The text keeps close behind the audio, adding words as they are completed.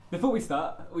Before we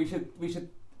start, we should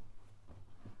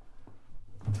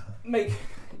make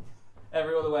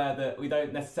everyone aware that we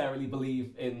don't necessarily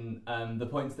believe in the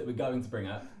points that we're going to bring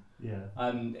up. Yeah.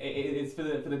 It's for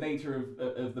the nature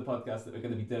of the podcast that we're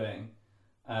going to be doing.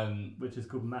 Which is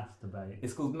called Mass Debate.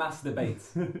 It's called Mass Debate.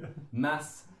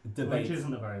 Mass Debate. Which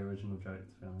isn't a very original joke,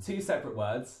 to be honest. Two separate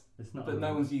words, It's not. but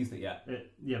no one's used it yet.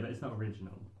 Yeah, but it's not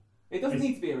original. It doesn't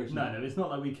need to be original. No, it's not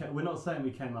like we're not saying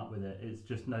we came up with it. It's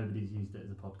just nobody's used it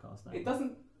as a podcast name. It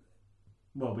doesn't.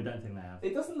 Well, we don't think they have.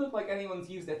 It doesn't look like anyone's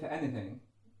used it for anything,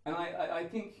 and I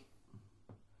think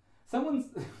someone's.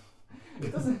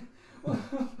 It doesn't.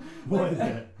 What is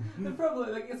it? The problem,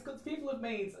 it's got people have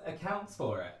made accounts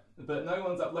for it, but no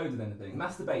one's uploaded anything.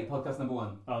 Mass Debate podcast number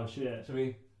 1. Oh shit! Should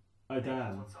we? Oh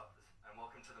damn! What's up? And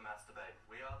welcome to the Mass Debate.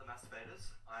 We are the Mass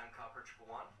Debaters. I am Carper Triple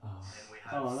One, Oh. and we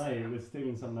have Oh no, Sam, we're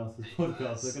stealing someone else's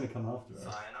podcast. They're gonna come after us.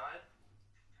 Cyanide.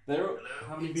 They're Hello,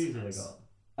 How many views have they got?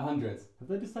 100. Have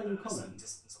they disabled Some comments?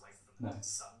 distance away from No. the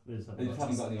sun. They just They just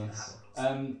haven't got anyone.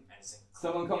 Anything.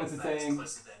 Someone commented Yes, that's saying.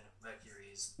 closer than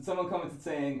Mercury's. Someone commented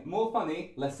saying more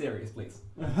funny, less serious, please.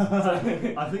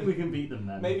 I think we can beat them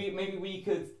then. Maybe we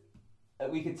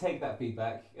could take that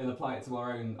feedback and apply it to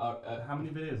our own. How many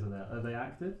videos are there? Are they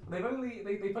active?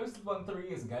 They posted one 3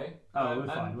 years ago. Oh, we're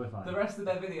and fine. We're fine. The rest of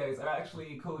their videos are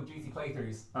actually Call of Duty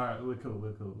playthroughs All right, we're cool.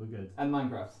 We're good. and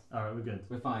Minecraft. All right, we're good.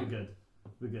 We're fine.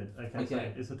 We're good. Okay. So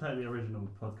Okay. it's a totally original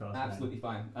podcast. Absolutely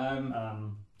fine.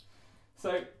 Name.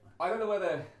 So I don't know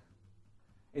whether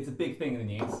it's a big thing in the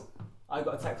news. I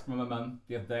got a text from my mum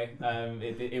the other day.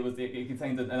 It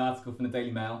contained an article from the Daily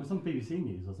It Mail. was on BBC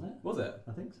News, wasn't it? Was it?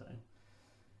 I think so.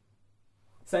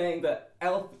 Saying that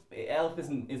Elf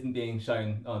isn't being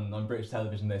shown on British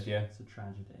television this year. It's a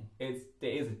tragedy.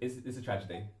 It's a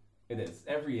tragedy. It is.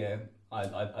 Every year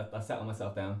I settle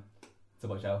myself down to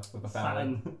watch Elf with my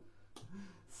family.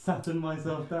 Saturn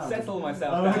myself down. Settle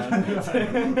myself down.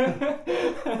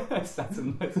 Okay. I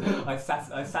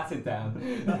sat it down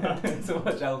to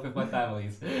watch Elf with my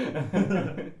families,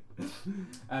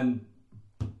 and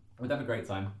we'd have a great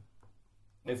time.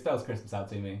 It spells Christmas out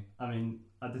to me. I mean,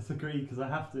 I disagree because I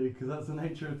have to, because that's the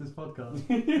nature of this podcast.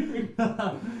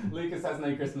 Lucas has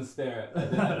no Christmas spirit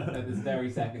at this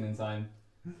very second in time.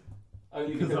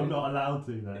 Only Because I'm not allowed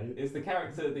to, though. It's the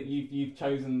character that you've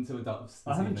chosen to adopt. This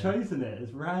I haven't evening. chosen it.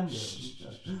 It's random.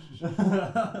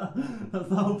 That's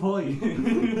the whole point.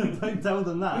 Don't tell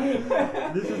them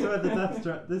that. This is where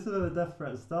the death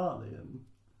threats start, Liam.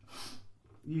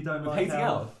 You don't With like hating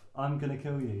Elf. Elf? I'm gonna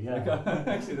kill you. Yeah.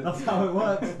 Okay. Actually, That's how it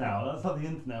works now. That's how the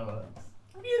internet works.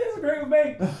 You disagree with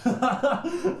me.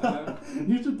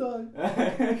 You should die.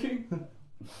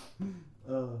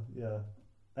 Oh yeah.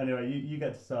 Anyway, you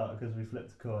get to start because we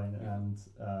flipped a coin and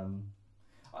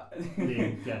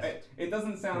Liam guessed. It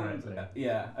doesn't sound. correctly.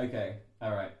 Yeah. Okay.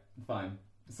 All right. Fine.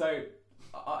 So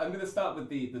I'm going to start with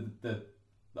the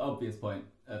obvious point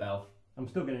of Elf. I'm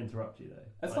still going to interrupt you though.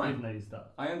 That's like, fine. Even though you start.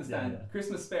 I understand. Yeah.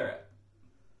 Christmas spirit.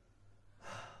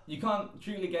 You can't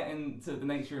truly get into the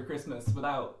nature of Christmas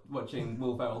without watching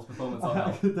Will Ferrell's performance I of Elf.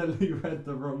 accidentally read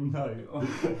the wrong note.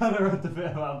 And I read the bit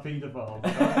about paedophiles.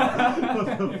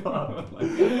 What the fuck?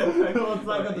 What's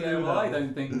that got to do with well, I that?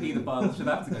 don't think paedophiles should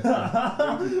have to go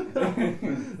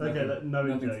to school. Okay, knowing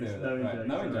Nothing to jokes. do with that. Knowing Right, jokes.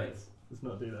 knowing alright. jokes. Let's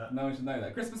not do that. No one should know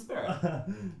that. Christmas spirit.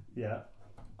 Yeah.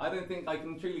 I don't think I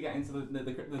can truly get into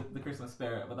the Christmas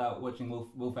spirit without watching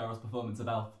Will Ferrell's performance of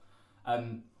Elf.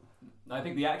 I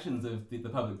think the actions of the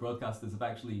public broadcasters have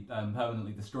actually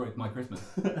permanently destroyed my Christmas.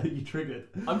 You triggered.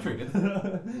 I'm triggered.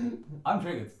 I'm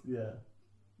triggered. Yeah.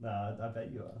 Nah, I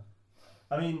bet you are.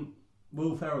 I mean,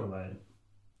 Will Ferrell though,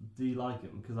 do you like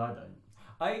him? Because I don't.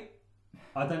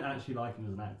 I don't actually like him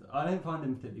as an actor. I don't find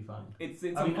him particularly funny. It's I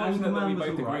mean, unfortunate that we Anchorman was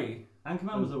both alright. agree.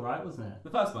 Anchorman was alright, wasn't it? The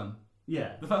first one.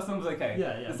 Yeah. The first one was okay.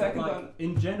 Yeah. The but, second like, one,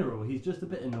 in general, he's just a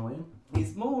bit annoying.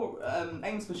 he's more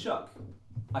aims for shock,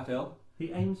 I feel.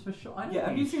 He aims for shot. I don't Yeah, have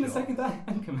think you he's seen the shot. second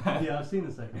Anchorman? Yeah, I've seen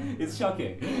the second one. It's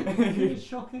shocking. It's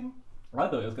shocking. I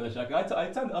thought it was going to shock you. I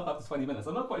turned it off after 20 minutes.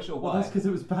 I'm not quite sure Well, why. that's because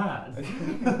it was bad.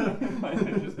 Might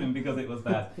have just been because it was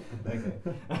bad.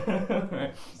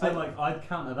 Okay. So like, I'd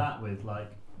counter that with like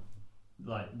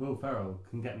Will Ferrell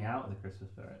can get me out of the Christmas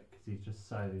spirit because he's just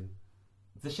so.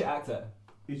 It's a shit actor.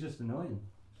 He's just annoying.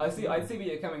 I see where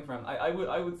you're coming from. I would.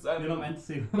 You're not meant to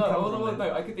see.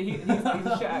 No. He's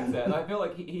a shit actor, and I feel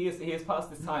like he is past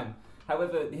his time.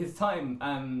 However, his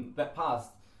time that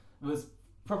passed was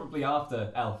probably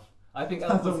after Elf. I think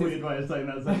Elf That's a was weird way of saying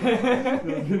that. I was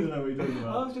going to know what you're talking I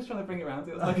about. was just trying to bring it around.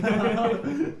 It was like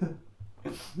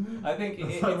I think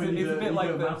It's like when it's a bit like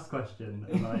a the maths question,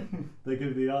 and like they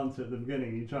give you the answer at the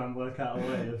beginning, you try and work out a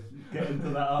way of getting to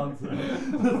that answer,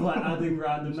 like adding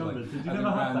random numbers. Did you adding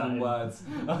never have that? random words.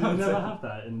 Did you never have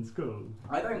that in school?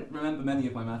 I don't remember many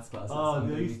of my maths classes. Oh, I'm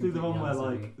they gonna used be to do the one where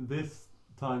completely like this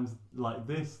times like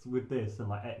this with this and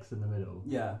like x in the middle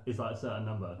yeah, is like a certain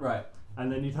number, right.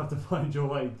 and then you'd have to find your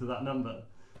way to that number.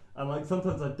 And like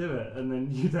sometimes I'd do it, and then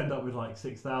you'd end up with like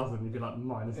 6,000. You'd be like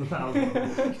minus 1,000.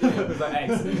 It's like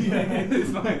X. It's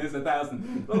minus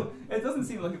 1,000. Well, it doesn't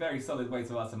seem like a very solid way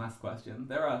to ask a maths question.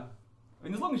 I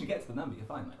mean, as long as you get to the number, you're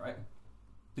fine, right?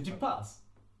 Did you pass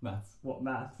maths? What,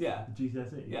 maths? Yeah.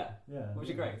 GCSE? Yeah. Yeah. What was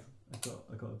your grade?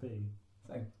 I got a B.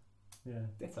 Same. Yeah.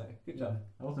 Ditto. Good job.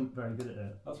 I wasn't very good at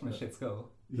it. I was from a shit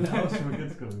school. Yeah, I was from a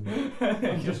good school.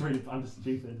 I'm just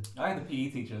stupid. I had a PE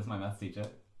teacher as my maths teacher.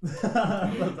 That's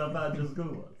how bad your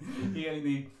school was. He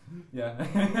only, yeah,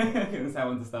 it was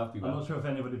how understaffed we were. I'm not sure if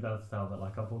anybody will be able to tell, but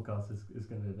like our podcast is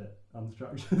going to be a bit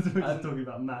unstructured. We're just talking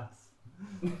about maths.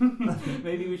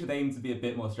 Maybe we should aim to be a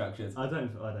bit more structured. I don't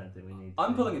think we need.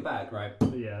 I'm pulling it back, right?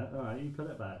 Yeah, all right, you pull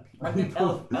it back. I think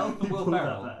Elf for Will pull that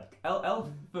Ferrell. back. Elf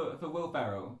for Will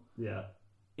Ferrell Yeah.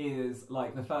 is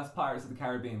like the first Pirates of the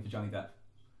Caribbean for Johnny Depp.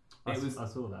 I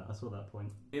saw that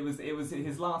point. It was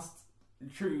his last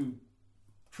true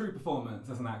performance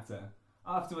as an actor.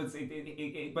 Afterwards,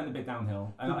 it went a bit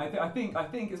downhill, and I think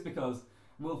it's because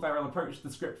Will Ferrell approached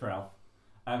the script for Elf,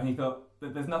 and he thought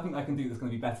that there's nothing I can do that's going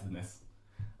to be better than this.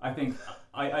 I think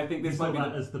this might be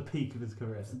as the peak of his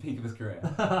career. It's the peak of his career.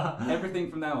 Everything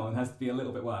from now on has to be a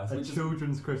little bit worse. A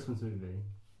children's Christmas movie,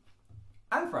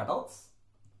 and for adults,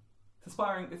 it's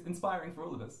inspiring for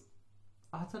all of us.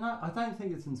 I don't know. I don't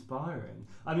think it's inspiring.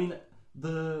 I mean,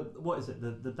 what is it?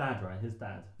 The dad, right? His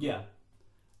dad. Yeah.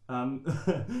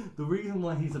 The reason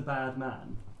why he's a bad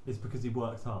man is because he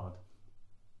works hard.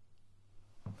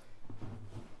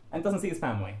 And doesn't see his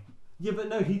family. Yeah, but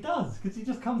no, he does, because he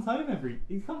just comes home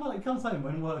he comes home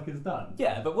when work is done.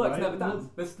 Yeah, but work's right? never done.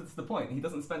 That's the point. He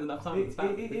doesn't spend enough time with his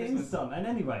family. It is done, and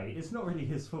anyway, it's not really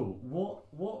his fault.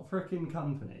 What frickin'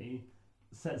 company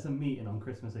sets a meeting on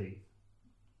Christmas Eve?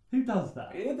 Who does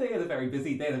that? They had a very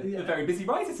busy day. A very busy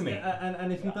writer to me. Yeah,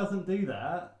 and if he doesn't do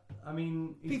that, I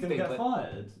mean, he's going to get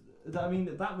fired. I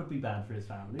mean, that would be bad for his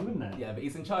family, wouldn't it? Yeah, but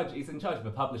he's in charge. He's in charge of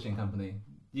a publishing company.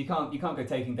 You can't go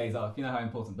taking days off. You know how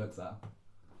important books are.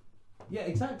 Yeah,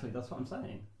 exactly. That's what I'm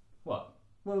saying. What?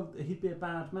 Well, he'd be a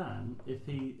bad man if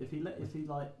he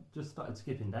like just started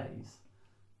skipping days,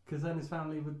 because then his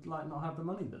family would like not have the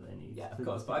money that they need. Yeah, of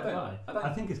course. But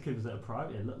I think his kid was at a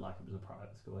private. It looked like it was a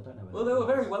private school. I don't know. Well, they were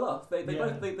very well off. They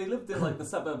lived in like the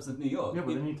suburbs of New York. Yeah,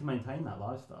 but they need to maintain that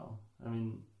lifestyle. I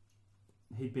mean,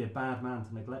 he'd be a bad man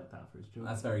to neglect that for his children.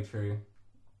 That's very true.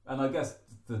 And I guess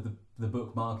the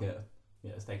book market,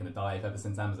 yeah, it's taken a dive ever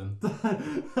since Amazon.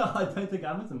 I don't think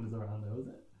Amazon was around there, was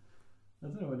it? I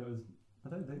don't know when it was. I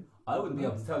don't think. I wouldn't be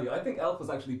able to tell you. I think Elf was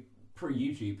actually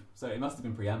pre-YouTube, so it must have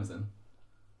been pre-Amazon.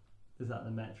 Is that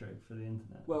the metric for the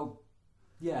internet? Well,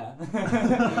 yeah.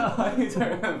 I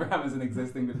don't remember Amazon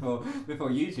existing before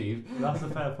YouTube. That's a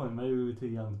fair point. Maybe we were too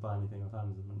young to buy anything off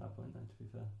Amazon at that point, then, to be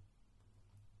fair.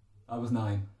 I was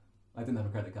 9. I didn't have a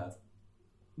credit card.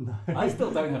 No. I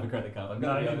still don't have a credit card. I'm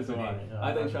going to be honest with you.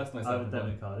 I don't trust myself. I have a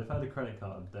debit card. If I had a credit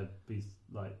card, there'd be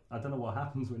like, I don't know what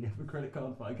happens when you have a credit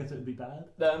card, but I guess it would be bad.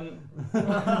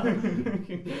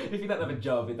 If you don't have a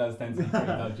job, it does tend to be pretty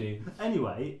dodgy.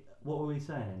 Anyway, what were we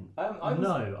saying?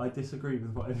 I disagree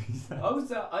with whatever you said. I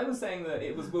was saying that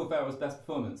it was Will Ferrell's best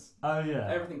performance. Oh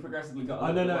yeah. Everything progressively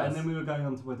got. No, and then we were going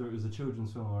on to whether it was a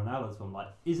children's film or an adult film. Like,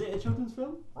 is it a children's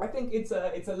film? I think it's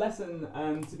a lesson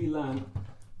to be learned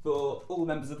for all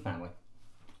members of the family.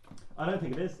 I don't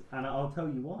think it is, and I'll tell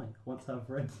you why once I've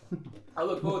read. I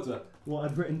look forward to it. What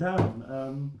I've written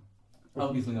down.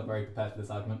 Obviously not very prepared for this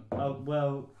argument.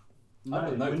 Well,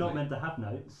 no, we're not meant to have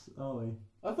notes, are we?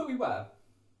 I thought we were.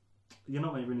 You're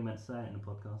not really meant to say it in a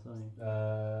podcast, are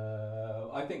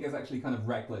you? I think it's actually kind of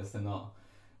reckless to not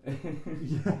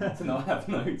to not have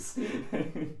notes.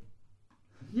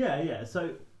 Yeah.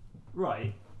 So,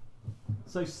 right.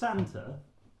 So Santa.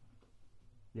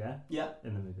 Yeah. Yeah.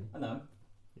 In the movie. I know.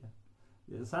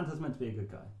 Yeah. Santa's meant to be a good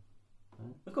guy.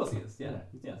 Right? Of course he is. Yeah.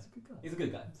 He's a good guy. He's a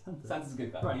good guy. Santa's a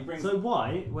good guy. Right. So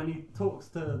why, when he talks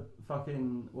to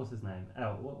fucking what's his name?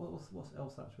 What's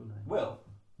Elf's actual name? Will.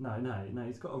 No.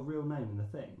 He's got a real name in the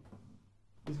thing.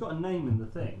 He's got a name in the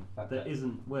thing that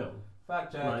isn't Will.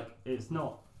 Fact check. Like it's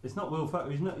not Will Ferrell.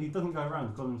 He doesn't go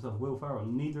around calling himself Will Ferrell.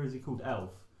 Neither is he called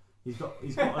Elf. He's got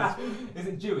Is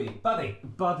it Dewey? Buddy.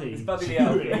 It's Buddy the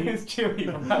Elf. It's Dewey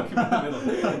from Malcolm in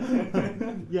the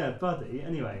Middle. Yeah, Buddy.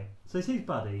 Anyway, so he sees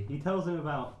Buddy. He tells him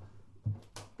about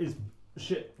his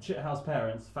shithouse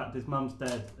parents. In fact, his mum's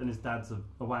dead and his dad's a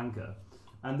wanker,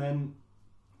 and then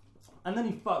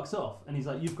he fucks off and he's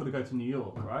like, "You've got to go to New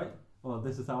York, right?" Well,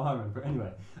 this is how I remember it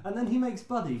anyway. And then he makes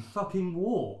Buddy fucking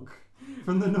walk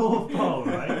from the North Pole,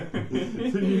 right,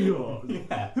 to New York.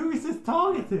 Yeah. Who is this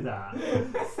targeted at?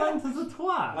 Santa's a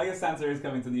twat. I guess Santa is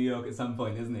coming to New York at some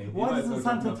point, isn't he? Why doesn't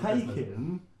Santa take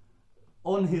him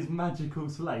on his magical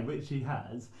sleigh, which he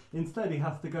has? Instead, he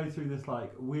has to go through this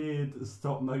like weird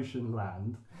stop motion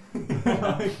land,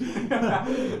 like,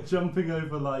 jumping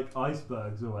over like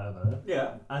icebergs or whatever.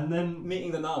 Yeah. And then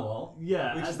meeting the narwhal.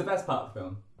 Yeah, which is the best part of the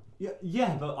film.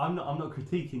 Yeah, but I'm not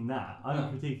critiquing that.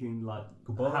 I'm critiquing like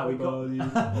how he Buddy.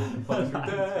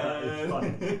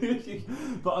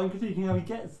 But I'm critiquing how he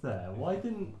gets there. Why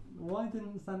didn't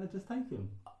Santa just take him?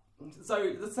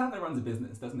 So Santa runs a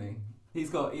business, doesn't he? He's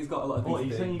got a lot of things. What, are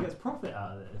you to saying do. he gets profit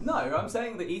out of this? No, I'm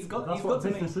saying that he's got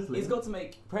to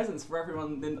make presents for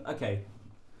everyone. Okay,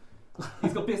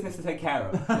 he's got business to take care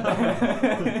of.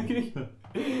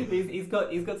 he's got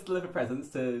to deliver presents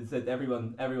to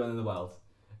everyone in the world,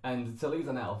 and to lose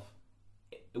an elf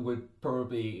would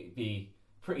probably be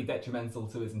pretty detrimental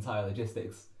to his entire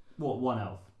logistics. What, one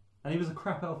elf? And he was a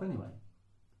crap elf anyway,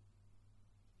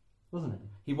 wasn't he?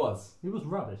 He was. He was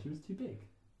rubbish. He was too big.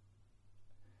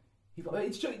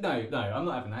 It's true. No, I'm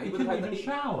not having that. He couldn't even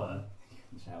shower.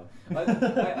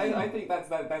 I think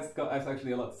that's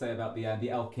actually a lot to say about the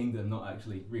elf kingdom not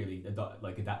actually really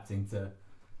adapting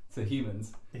to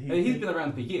humans. He's been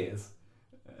around for years.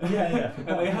 Yeah.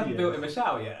 And they haven't built him a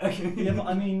shower yet. Yeah, but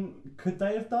I mean, could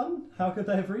they have done? How could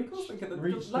they have reached?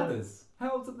 The ladders.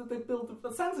 How did they build?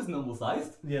 Santa's normal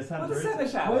sized. Yeah, Santa is. Santa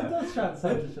shower. Well, it does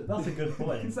Santa. That's a good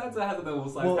point. Santa has a normal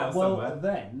sized house somewhere. Well,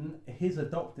 then his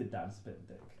adopted dad's a bit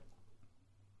dick.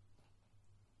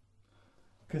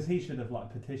 Because he should have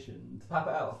petitioned.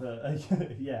 Papa Elf.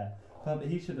 Yeah,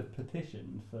 he should have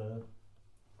petitioned for,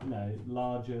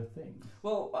 larger things.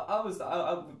 Well, I was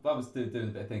doing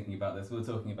a bit of thinking about this. We were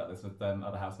talking about this with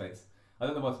other housemates. I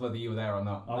don't know whether you were there or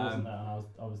not. I wasn't there.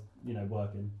 I was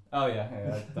working. Oh yeah,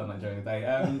 I've done that during the day.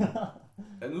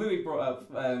 And Louis brought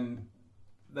up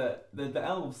that the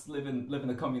elves live in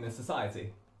a communist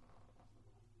society.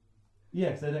 Yeah,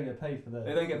 because they don't get paid for that.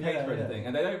 They don't get paid for anything,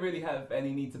 and they don't really have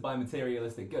any need to buy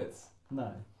materialistic goods.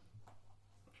 No.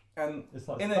 And it's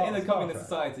like in a communist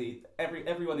society,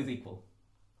 everyone is equal.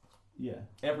 Yeah.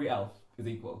 Every elf is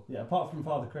equal. Yeah, apart from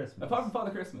Father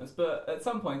Christmas. But at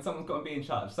some point, someone's got to be in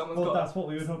charge. That's what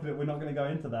we were talking about. We're not going to go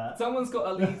into that. Someone's got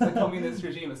to lead the communist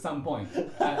regime at some point.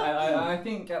 And I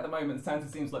think at the moment, Santa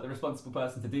seems like the responsible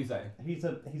person to do so. He's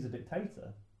a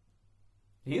dictator.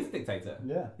 He is a dictator.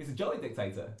 Yeah. He's a jolly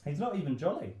dictator. He's not even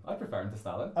jolly. I prefer him to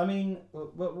Stalin. I mean,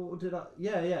 what did I...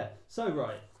 Yeah. So,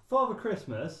 right. Father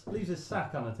Christmas leaves his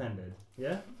sack unattended,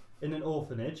 yeah? In an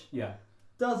orphanage. Yeah.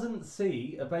 Doesn't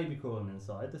see a baby crawling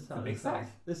inside. This is how a big sack.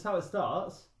 This is how it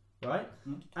starts, right?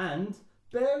 Mm. And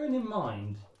bearing in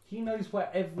mind, he knows where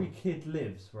every kid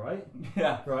lives, right?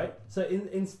 Yeah. Right? So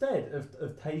instead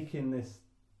of taking this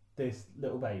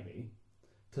little baby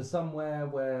to somewhere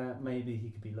where maybe he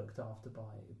could be looked after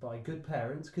by good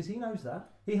parents, because he knows that.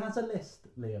 He has a list,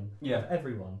 Liam, of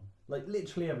everyone. Like,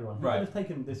 literally everyone. He could have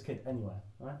taken this kid anywhere,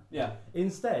 right? Yeah.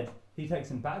 Instead, he takes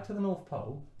him back to the North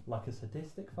Pole, like a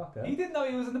sadistic fucker. He didn't know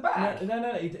he was in the bag.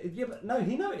 No,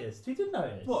 he noticed. He did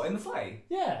notice. What, in the sleigh?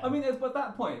 Yeah. I mean, at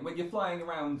that point, when you're flying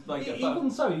around, like... Even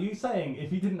so, you saying, if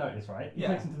he didn't notice, right? He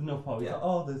takes him to the North Pole, he's like,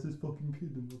 oh, there's this fucking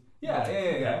kid in the...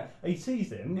 Yeah. He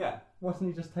sees him. Yeah. Why doesn't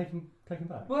he just take him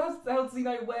back? Well, how does he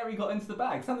know where he got into the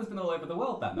bag? Santa's been all over the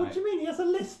world that night. What do you mean? He has a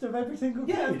list of every single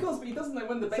kid. Yeah, of course, but he doesn't know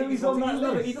when the So babies... he's on that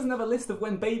list. He doesn't have a list of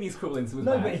when babies crawl into his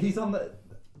bag. No, but he's on the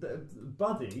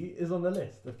Buddy is on the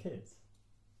list of kids.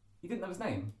 He didn't know his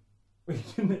name. He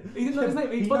didn't know his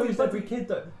name. He knows every kid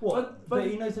though. What? But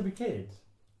he knows every kid.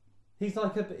 He's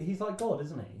like God,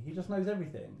 isn't he? He just knows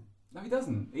everything. No, he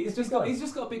doesn't. He's just got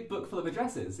a big book full of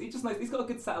addresses. He just knows. He's got a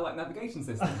good satellite navigation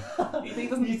system. he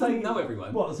doesn't know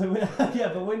everyone. What? So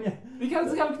but when you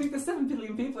there's 7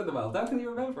 billion people in the world. How can he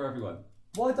remember everyone?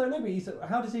 Well, I don't know, but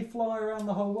how does he fly around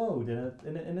the whole world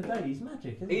in a day? He's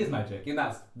magic, isn't he? He is magic. In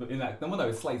that. No,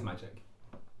 it's Slay's magic.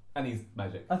 And he's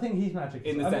magic. I think he's magic.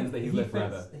 In the sense that he's lived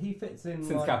forever. He fits in...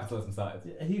 Since capitalism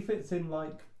started. He fits in,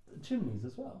 like, chimneys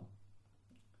as well.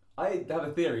 I have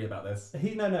a theory about this.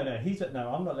 No.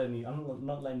 I'm not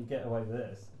letting you get away with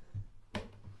this.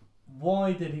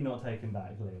 Why did he not take him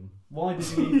back, Liam? Why did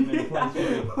he leave him in a place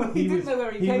where he didn't know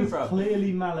where he came from? He was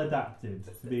clearly maladapted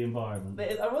to the environment.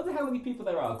 I wonder how many people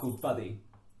there are called Buddy.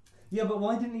 Yeah, but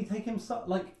why didn't he take him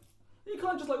You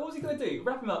can't just like, what was he going to do?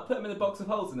 Wrap him up, put him in a box of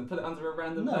holes, and then put it under a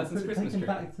random person's Christmas take him tree?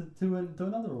 back to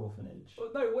another orphanage. Well,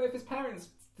 no, what if his parents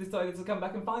decided to come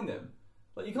back and find him?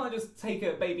 Like, you can't just take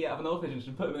a baby out of an orphanage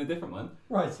and put him in a different one.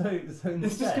 Right, so instead,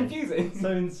 It's just confusing.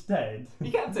 So instead,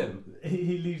 You kept him.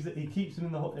 he leaves it. He keeps him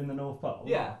in the North Pole.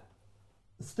 Yeah,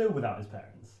 Still without his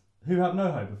parents, who have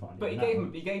no hope of finding but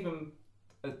him. he gave him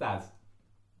a dad.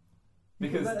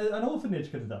 Because an orphanage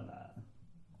could have done that.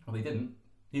 well, they didn't.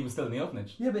 He was still in the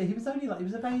orphanage. Yeah, but he was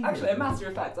a baby. Actually, a matter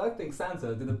of fact, I think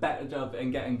Santa did a better job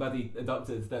in getting Buddy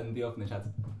adopted than the orphanage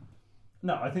had.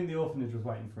 No, I think the orphanage was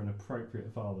waiting for an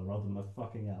appropriate father rather than a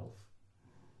fucking elf.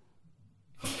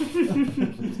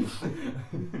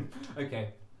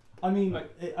 Okay. I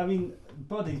mean,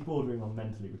 Buddy's bordering on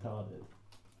mentally retarded.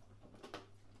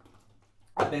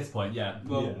 At this point, yeah.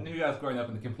 Well, Yeah. who has grown up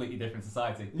in a completely different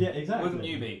society? Yeah, exactly. Wouldn't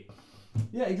you be?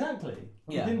 Yeah, exactly.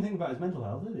 Yeah. He didn't think about his mental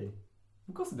health, did he?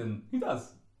 Of course he didn't. Who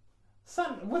does?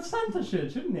 Santa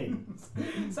should, shouldn't he?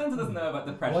 Santa doesn't know about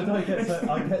depression. Why do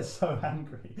I get so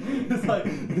angry? It's like,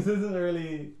 this isn't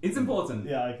really... It's important.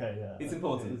 Yeah, okay, yeah. It's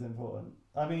important. It is important.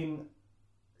 I mean,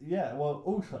 yeah, well,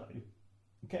 also,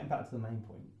 getting back to the main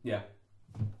point. Yeah.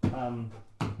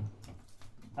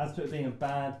 As to it being a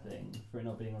bad thing for it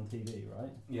not being on TV, right?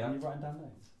 Yeah. Are you writing down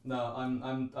notes? No,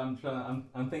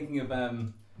 I'm thinking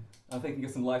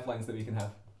of some lifelines that we can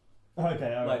have.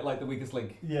 Okay, alright. Like the weakest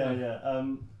link. Yeah.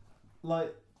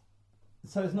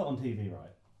 So it's not on TV,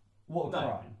 right? What a No.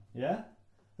 crime. Yeah?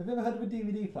 Have you ever heard of a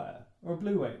DVD player? Or a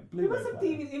Blu-ray It was a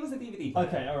player? DVD. It was a DVD. player.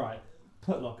 Okay, alright.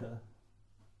 Putlocker,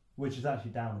 which is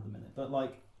actually down at the minute, but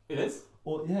like... It is.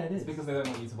 Or, yeah, it It's is. because they don't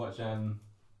want you to watch Elf.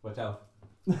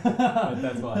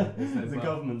 That's why. That's the why.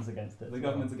 government's against it. The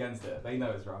government's against it. They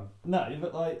know it's wrong. No,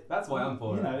 but like... That's why I'm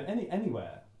for you it. know,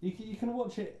 anywhere. You can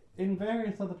watch it in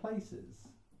various other places.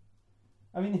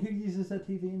 I mean, who uses their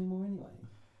TV anymore anyway?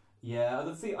 Yeah,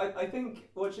 let's see. I think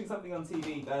watching something on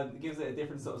TV gives it a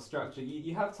different sort of structure.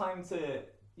 You have time to.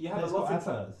 You have It's a lot got of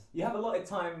time. adverts. You have a lot of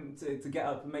time to get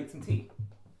up and make some tea.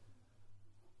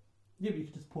 Yeah, but you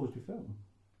could just pause your film.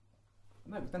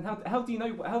 No, but then how do you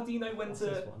know when What's to?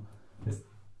 this one?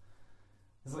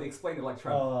 It's like, explain it like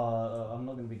Trump. I'm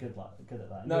not going to be good at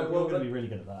that. No, you're well, going to be really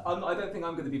good at that. I don't think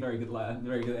I'm going to be very good at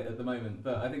it at the moment,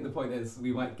 but I think the point is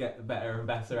we might get better and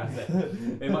better at it.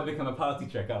 It might become a party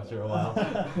trick after a while.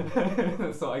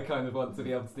 So I kind of want to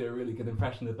be able to do a really good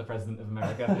impression of the President of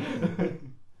America.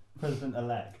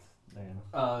 President-elect.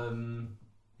 Then.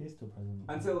 He's still president.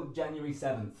 Until January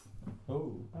 7th.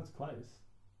 Oh, that's close.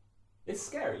 It's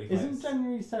scarily close. Isn't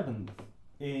January 7th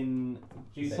in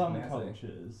Due date, some may I say.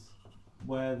 cultures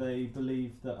where they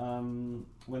believe that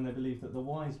when they believe that the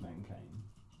wise men came?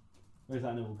 Or is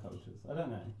that in all cultures? I don't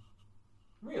know.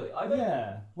 Really? I don't.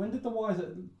 Yeah. When did the wise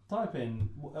type in?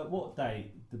 At what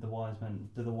date did the wise men?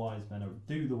 Do the wise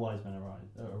men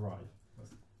arrive?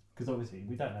 Because obviously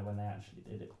we don't know when they actually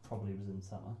did. It probably was in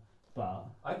summer, but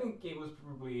I think it was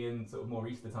probably in sort of more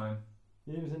Easter time.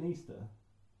 it was in Easter,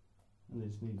 and they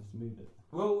just needed to move it.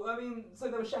 Well, I mean, so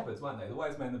there were shepherds, weren't they? The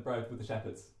wise men arrived with the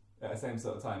shepherds at the same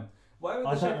sort of time. Why would the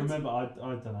I don't shepherds? remember. I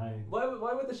don't know.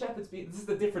 Why would the shepherds be? This is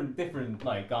a different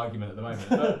like argument at the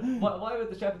moment. But why would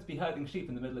the shepherds be herding sheep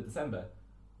in the middle of December?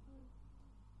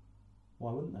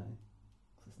 Why wouldn't they?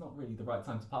 'Cause it's not really the right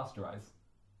time to pasteurize.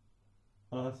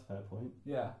 Oh, that's a fair point.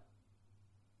 Yeah.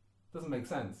 Doesn't make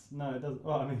sense. No, it doesn't.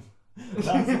 Well, I mean,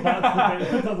 that's the bit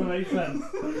that doesn't make sense.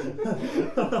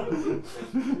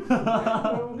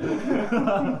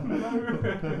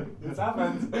 It's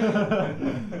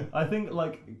happened. I think,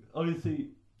 like, obviously,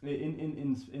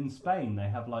 in Spain they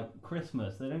have like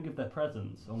Christmas. They don't give their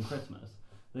presents on Christmas.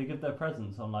 They give their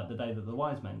presents on like the day that the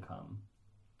wise men come,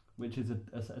 which is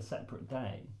a separate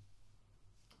day.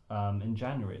 In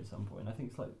January at some point. I think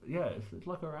it's like it's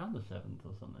like around the 7th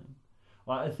or something.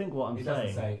 Well, I think what I'm It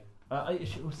saying. doesn't say.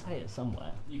 We'll say it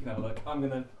somewhere. You can have a look. I'm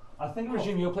gonna I think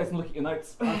resume your place and look at your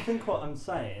notes. I think what I'm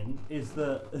saying is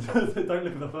that don't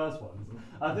look at the first ones.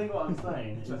 I think what I'm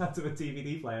saying is That's a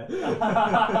DVD player.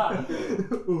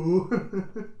 Ooh.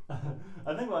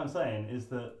 I think what I'm saying is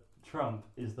that Trump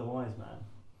is the wise man.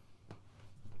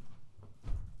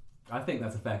 I think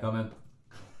that's a fair comment.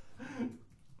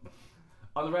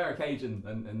 On a rare occasion,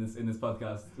 and in this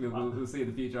podcast, we'll see in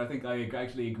the future. I think I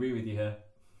actually agree with you here.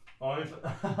 I've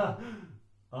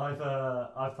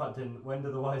typed in when do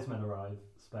the wise men arrive?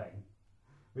 Spain,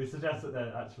 which suggests that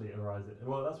they're actually arriving.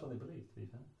 Well, that's what they believe, to be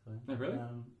fair. So, Oh, really?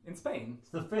 In Spain? it's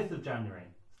the 5th of January.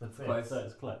 It's the 5th, close. so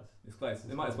it's close. It's close.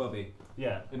 It might as well be.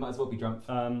 Yeah. It might as well be Trump.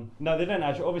 No, they don't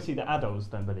actually. Obviously, the adults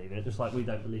don't believe it, just like we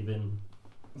don't believe in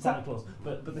Santa Claus.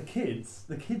 But the kids,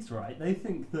 right? They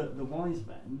think that the wise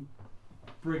men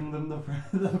bring them the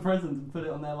presents and put it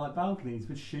on their like balconies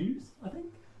with shoes. I think.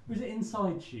 Or is it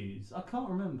inside shoes? I can't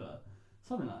remember.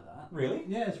 Something like that. Really?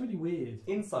 Yeah, it's really weird.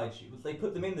 Inside shoes. They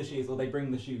put them in the shoes, or they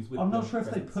bring the shoes with. I'm the not sure if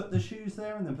they presents? put the shoes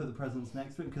there and then put the presents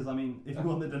next to it. Because I mean, if you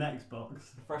wanted an Xbox,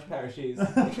 Fresh pair of shoes.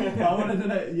 I wanted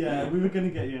an. Yeah, we were going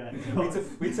to get you an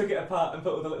Xbox. we took it apart and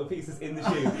put all the little pieces in the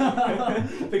shoe.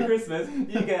 For Christmas,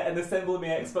 you get an Assemble Me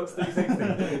Xbox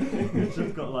 360. It's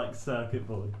just got like circuit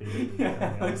board pieces.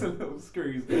 Yeah, like some little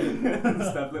screws and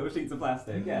stuff, little sheets of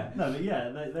plastic. Yeah. No, but yeah,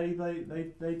 they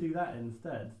do that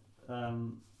instead.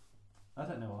 I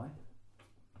don't know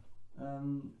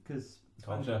why. Because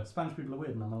Culture. Spanish people are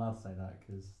weird, and I'm allowed to say that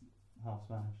because half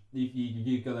Spanish.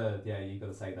 You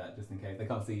gotta say that just in case they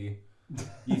can't see you.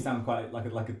 You sound quite like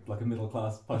a middle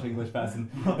class posh English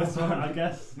person. That's right, I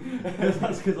guess.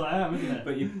 That's because I am, isn't it?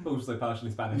 But you're also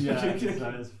partially Spanish. Yeah,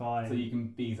 so it's fine. So you can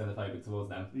be xenophobic towards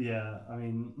them. Yeah, I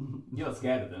mean, You're not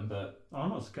scared of them, but I'm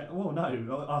not scared. Well,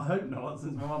 no, I hope not,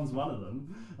 since my mum's one of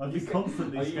them. I'd be Are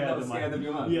constantly you scared not of scared of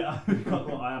your mum? Yeah,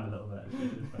 well, I am a little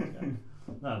bit. Actually.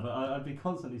 No, but I'd be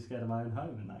constantly scared of my own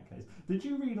home in that case. Did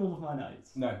you read all of my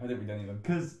notes? No, I didn't read any of them.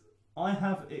 Because I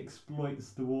have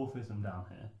exploits dwarfism down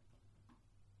here.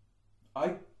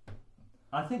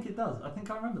 I think it does. I think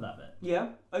I remember that bit. Yeah.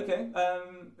 Okay.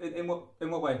 In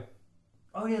what way?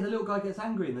 Oh yeah, the little guy gets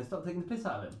angry and they start taking the piss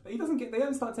out of him. He doesn't get. They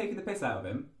don't start taking the piss out of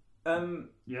him.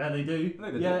 Yeah, they do.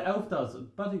 No, they yeah, do. Elf does.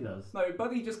 Buddy does. No,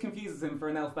 Buddy just confuses him for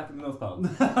an elf back in the North Pole.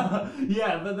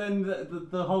 Yeah, but then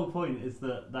the whole point is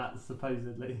that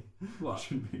supposedly What?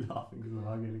 shouldn't be laughing because I'm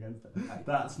arguing against it.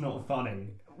 That's not funny.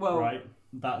 Well, right?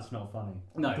 That's not funny.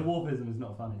 No. Dwarfism is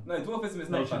not funny. No, dwarfism is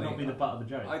They not should funny. not be the butt of the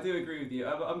joke. I do agree with you.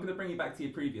 I'm going to bring you back to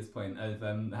your previous point of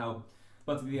how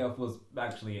Buddy the Elf was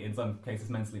actually, in some cases,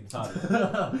 mentally retarded.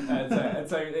 and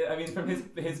so, I mean, from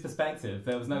his perspective,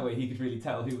 there was no way he could really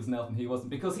tell who was an elf and who wasn't,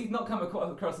 because he's not come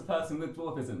across a person with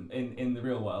dwarfism in the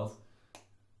real world.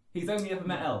 He's only ever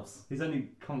met elves. He's only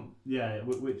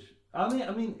which I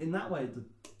mean, in that way,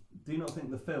 do you not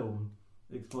think the film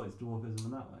exploits dwarfism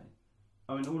in that way?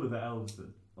 I mean, all of the elves are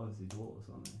obviously dwarfs,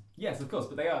 aren't they? Yes, of course,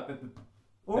 but they are.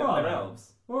 Or are they're they?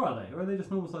 elves. Or are they? Or are they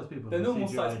just normal-sized people? They're that normal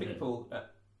CGI'd sized it? people.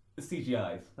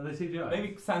 CGI'd. Are they CGI?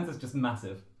 Maybe Santa's just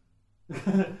massive.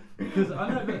 Because I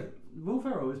know, but Will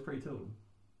Ferrell is pretty tall.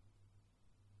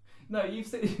 No, you've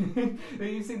seen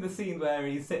the scene where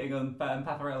he's sitting on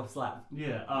Papa Elf's lap.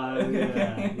 Yeah,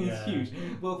 yeah. He's yeah. huge.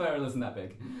 Will Ferrell isn't that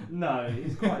big. No,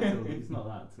 he's quite tall. He's not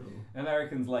that tall.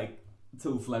 Americans like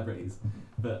tall celebrities,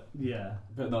 but Yeah.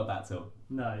 not that tall.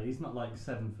 No, he's not like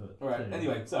 7 foot. All right. two.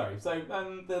 Anyway, sorry. So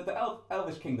the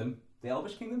Elvish Kingdom, the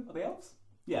Elvish Kingdom, are they elves?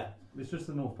 Yeah. It's just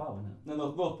the North Pole, isn't it? The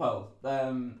North Pole.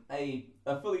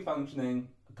 A fully functioning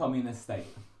communist state.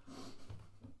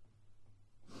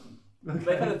 Okay.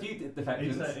 They've had a few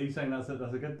defections. Are you saying that's a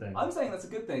good thing? I'm saying that's a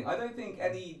good thing. I don't think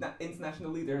any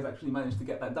international leader has actually managed to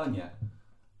get that done yet.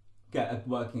 Get a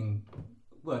working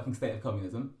state of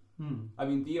communism. I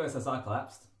mean, the USSR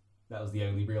collapsed. That was the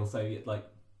only real Soviet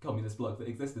communist bloc that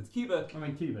existed. Cuba I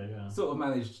mean, Cuba, yeah. sort of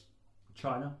managed,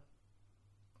 China.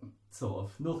 sort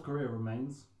of. North Korea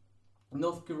remains.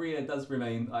 North Korea does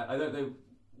remain. I don't know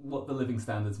what the living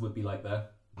standards would be like there.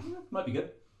 Might be good.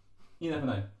 You never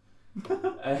know. So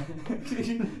To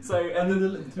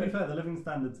be fair, the living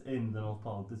standards in the North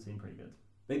Pole did seem pretty good.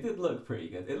 they did look pretty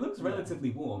good. It looks Yeah.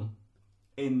 relatively warm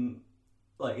in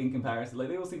comparison. Like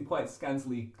they all seem quite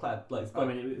scantily clad. Like it's I quite,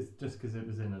 mean, it was just because it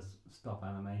was in a stop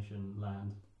animation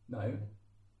land. no,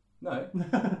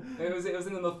 it it was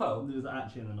in the North Pole. was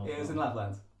actually in the North Pole. It was in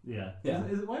Lapland. Yeah. Yeah.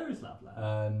 Where is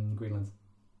Lapland? Greenland.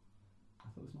 I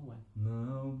thought it was Norway.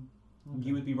 No, Okay.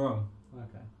 you would be wrong.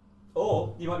 Okay.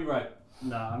 Or you might be right.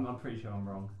 No, I'm pretty sure I'm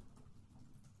wrong.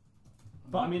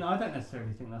 But I mean, I don't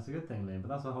necessarily think that's a good thing, Liam. But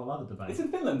that's a whole other debate. It's in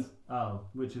Finland. Oh,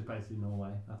 which is basically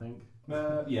Norway, I think.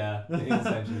 Yeah, it is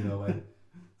essentially Norway.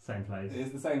 Same place. It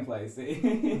is the same place. It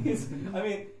is, I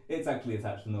mean, it's actually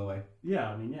attached to Norway. Yeah,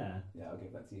 I mean, yeah, Yeah, I'll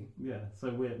give that to you. yeah. So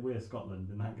we're Scotland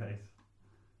in that case.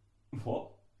 What?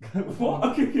 Well,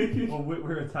 What? well,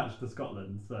 we're attached to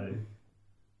Scotland, so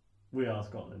we are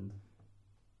Scotland.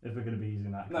 If we're going to be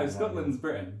using that. No, kind of Scotland's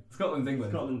Britain. Scotland's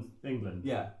England. Scotland's England.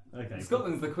 Yeah. Okay.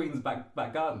 Scotland's the Queen's back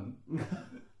garden.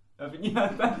 Haven't you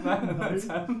heard that?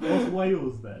 What's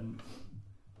Wales then?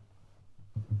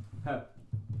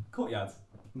 Courtyards.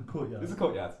 The courtyard. It's a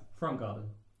courtyard. Front garden.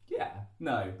 Yeah.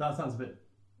 No. That sounds a bit.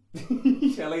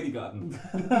 Yeah, lady garden.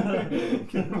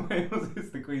 Wales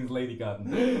is the Queen's lady garden.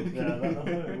 Yeah, that's a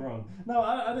bit wrong. No,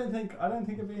 I don't think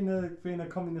it being a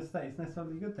communist state is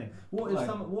necessarily a good thing. What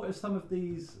if some of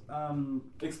these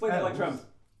Explain it like elves- Trump.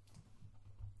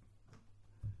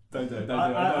 Don't do it. Don't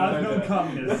do it. I'm don't not do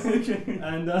communist, it.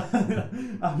 and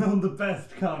I'm not the best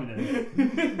communist.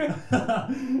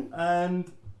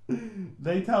 And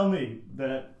they tell me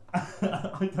that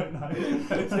I don't know.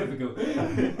 It's difficult.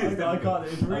 I can't.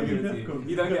 It's I'll really give it to you. difficult.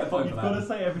 You don't get a point You've for got that. to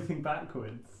say everything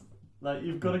backwards. Like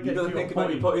you've got to get You've got to to your think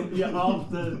about your point. Yeah,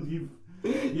 after you've.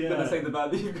 You've got to say the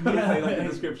bad. You've got to Yeah. say like the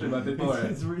description right before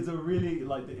it. It's a really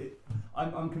like.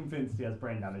 I'm convinced he has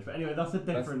brain damage. But anyway, that's a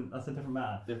different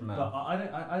matter. Different But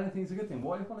matter. I don't think it's a good thing.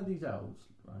 What if one of these elves,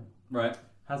 right, Right.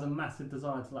 has a massive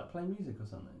desire to like play music or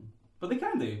something? But they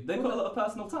can do. They've Well, got a lot of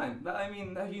personal time. I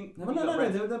mean, have you? Have Well, you got no,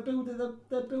 read-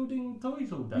 they're building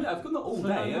toys all day. Yeah, I've got not all For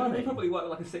day. no I mean, money. they probably work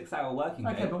like a 6-hour working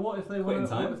day. Okay, but what if they Quitting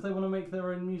want time. to make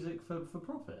their own music for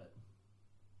profit?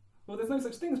 Well, there's no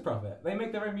such thing as profit. They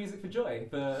make their own music for joy,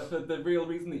 for the real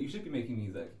reason that you should be making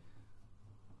music.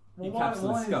 Well, You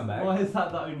capitalist scumbag. Why is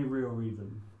that the only real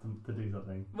reason to do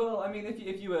something? Well, I mean,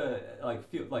 if you were like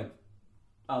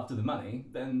after the money,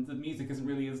 then the music isn't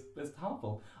really as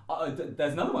harmful.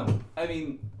 There's another one. I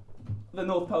mean, the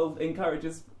North Pole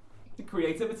encourages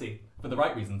creativity for the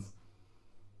right reasons.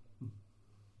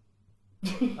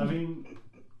 I mean,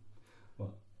 What?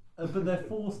 But they're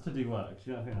forced to do work. So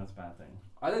you don't think that's a bad thing?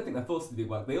 I don't think they're forced to do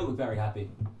work. They all look very happy.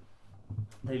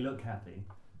 They look happy,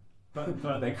 but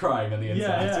They're crying on the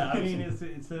inside. yeah. I mean,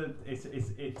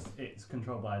 it's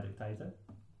controlled by a dictator.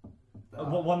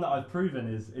 One that I've proven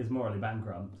is morally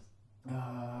bankrupt.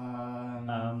 And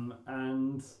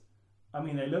I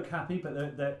mean, they look happy, but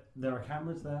there are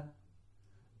cameras there.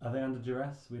 Are they under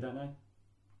duress? We don't know.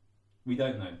 We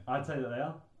don't know. I'd say that they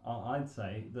are. I'd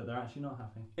say that they're actually not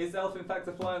happy. Is Elf in fact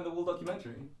a fly on the wall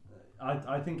documentary?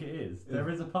 I think it is. There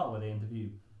is a part where they interview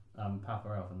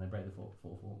Papa Elf and they break the fourth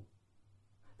wall.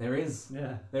 There is.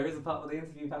 Yeah, There is a part where they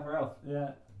interview Papa Elf.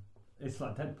 yeah. It's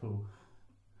like Deadpool.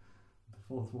 The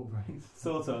fourth wall breaks.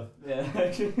 Sort of. Yeah.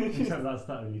 Except that's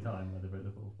the only time where they break the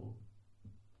fourth wall.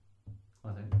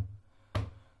 I think.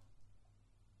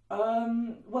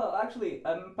 Well, actually,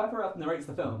 Papa Elf narrates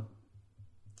the film.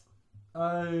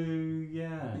 Oh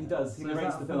yeah. He does. He So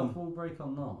narrates is the that film. fourth wall break or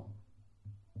not?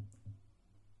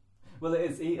 Well, it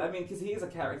is. Because he is a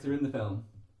character in the film.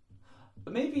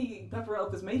 But maybe Pepper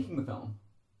Elf is making the film.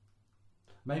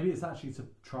 Maybe it's actually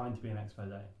trying to be an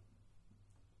expose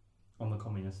on the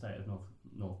communist state of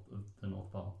the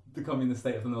North Pole. The communist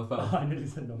state of the North Pole. I nearly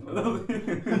said North Pole.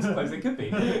 I suppose it could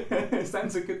be.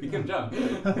 Santa could be Kim Jong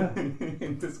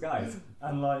in disguise.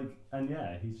 And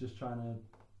yeah, he's just trying to.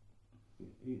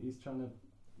 He's trying to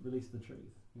release the truth.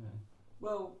 You know.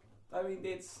 Well, I mean,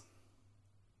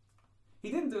 he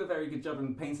didn't do a very good job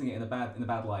in painting it in a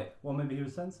bad light. Well, maybe he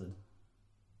was censored.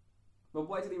 But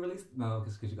why did he release? No,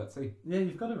 because you got to. Yeah,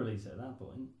 you've got to release it at that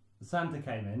point. Santa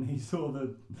came in. He saw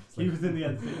he was in the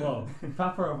editing. Well,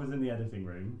 Paparov was in the editing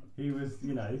room. He was,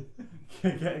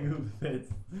 getting all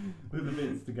the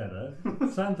bits together.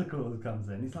 Santa Claus comes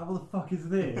in. He's like, "What the fuck is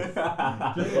this?"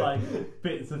 Just like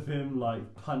bits of him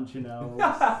like punching elves.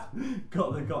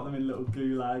 got them in little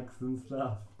gulags and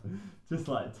stuff. Just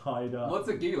like tied up. What's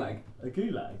a gulag? A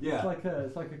gulag? Yeah.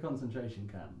 It's like a concentration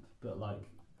camp, but like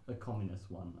a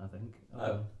communist one, I think.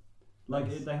 Oh.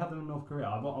 Nice. They have them in North Korea.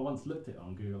 I once looked it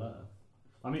on Google Earth.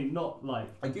 I mean, not like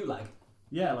A gulag?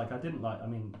 yeah, like I didn't like. I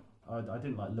mean, I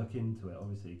didn't like look into it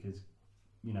obviously because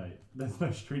there's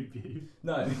no street view.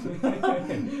 No.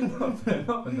 not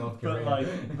for North Korea.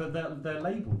 But they're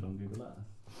labelled on Google Earth.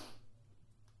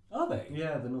 Are they?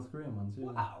 Yeah, the North Korean ones.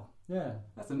 Yeah. Wow. Yeah.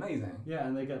 That's amazing. Yeah,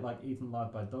 and they get like eaten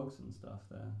alive by dogs and stuff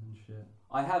there and shit.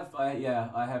 I have. Well,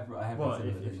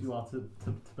 considered if these. you are to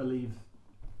believe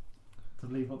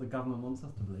what the government wants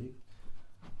us to believe.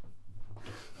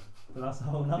 But that's a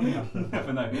whole nother matter. You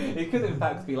never know. It could in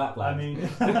fact be Lapland. I mean,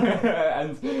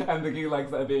 and the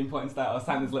gulags that are being pointed out are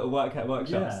Santa's little workshops.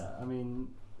 yeah, I mean,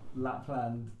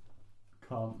 Lapland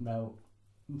can't melt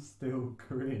steel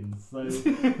Koreans, so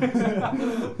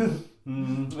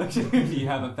You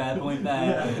have a fair point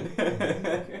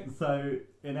there. so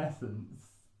in essence,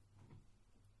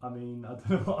 I mean, I don't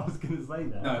know what I was going to say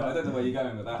there. No, I don't know where you're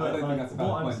going with that. I But don't think that's a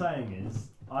valid what I'm point. saying is,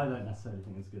 I don't necessarily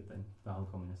think it's a good thing, the whole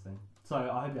communist thing. So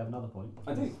I hope you have another point.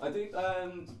 I do.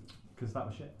 Because that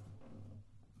was shit.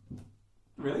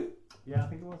 Really? Yeah, I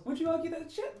think it was. Would you argue that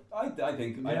it's shit? I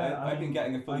think. Yeah, I think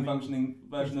getting a fully functioning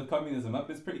version is- of communism up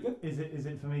is pretty good. Is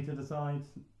it for me to decide?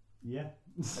 Yeah.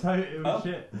 So it was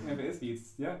shit. If it is for you,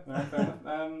 yeah. Fair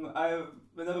enough.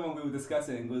 Another one we were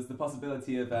discussing was the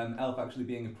possibility of Elf actually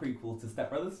being a prequel to Step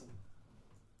Brothers.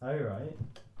 Oh right.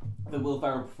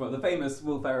 The famous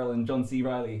Will Ferrell and John C.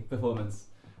 Reilly performance.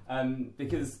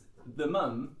 Because the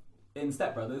mum in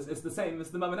Step Brothers is the same as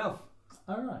the mum in Elf.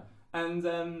 Oh right.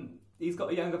 And he's got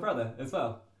a younger brother as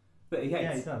well. that he hates.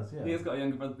 Yeah, he does. Yeah. He has got a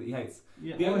younger brother that he hates.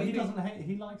 Yeah. The Well, only he thing- doesn't hate.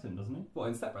 He likes him, doesn't he? What,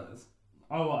 in Step Brothers?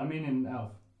 Oh, what, I mean in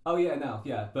Elf. Oh yeah, now,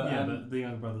 yeah, but but the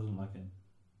younger brother doesn't like him.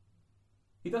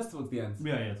 he does towards the end.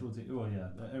 Yeah. Towards it. Well, yeah.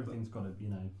 Everything's got to,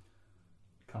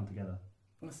 come together.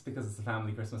 That's because it's a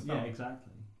family Christmas film. Yeah,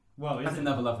 exactly. Well, That's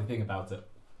another lovely thing about it.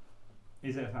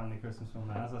 Is it a family Christmas film?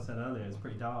 Now, as I said earlier, it's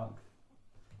pretty dark.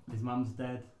 His mum's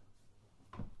dead.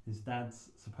 His dad's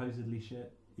supposedly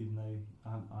shit, even though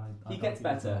I He don't gets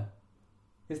think he's better.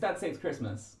 His dad saves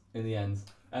Christmas in the end,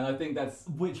 and I think that's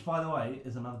not. Which, by the way,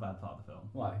 is another bad part of the film.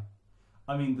 why.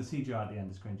 I mean, the CGI at the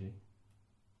end is cringy.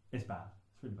 It's bad.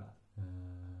 It's really bad.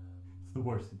 It's the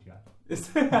worst CGI.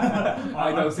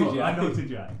 I know CGI. I know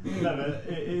CGI. No,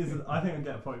 but it is. I think I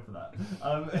get a point for that.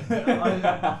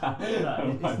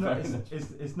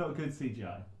 It's not good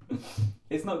CGI.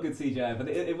 It's not good CGI, but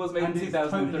it was made And in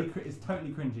 2003. it's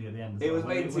totally cringy at the end. As It well. was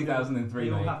made in When 2003,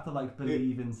 They all mate. have to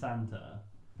believe in Santa,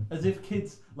 as if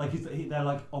kids they're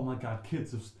like, oh my god,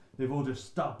 kids they've all just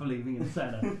stopped believing in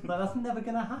Santa. That's never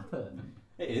gonna happen.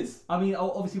 It is. I mean,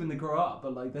 obviously when they grow up,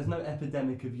 but there's no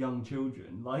epidemic of young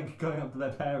children going up to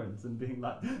their parents and being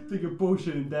like, "Big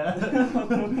abortion, Dad,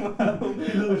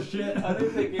 you little shit." I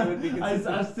don't think it would be consistent.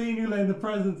 I've seen you laying the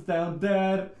presents down,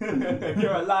 Dad.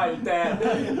 You're a liar, Dad.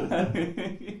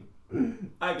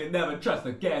 I can never trust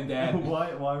again, Dad. Why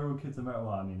are all kids American?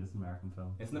 Well, I mean, it's an American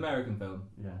film. It's an American film.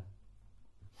 Yeah.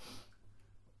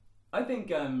 I think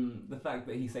the fact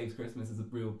that he saves Christmas is a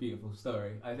real beautiful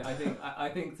story. I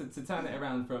think to turn it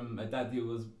around from a dad who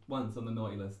was once on the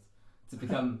naughty list to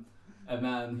become a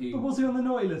man But who what's he on the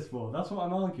naughty list for? That's what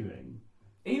I'm arguing.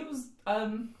 he was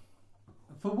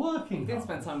For working. he didn't hard.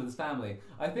 spend time with his family.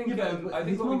 I think Yeah, but I think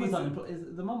his what we mum need was to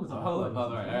unemployed. The mum was hold unemployed.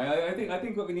 on, right. I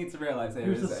think what we need to realise here He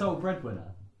was is the that sole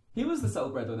breadwinner. he was the sole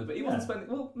breadwinner, but he wasn't Yeah. spending.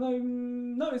 Well,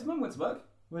 no, his mum went to work.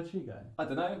 Where'd she go? I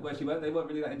don't know where she went. They weren't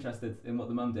really that interested in what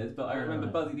the mum did. But I remember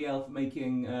Right. Buddy the Elf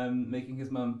making his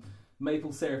mum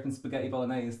maple syrup and spaghetti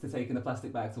bolognese to take in a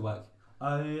plastic bag to work.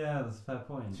 Oh yeah, that's a fair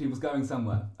point. She was going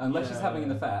somewhere. Unless she's having an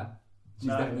Yeah. affair, she's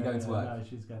definitely going to work. No,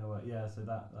 she's going to work. Yeah, so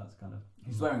that's kind of.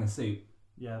 She's wearing a suit.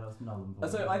 Yeah, that's null and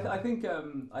void. So I think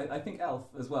Elf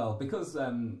as well, because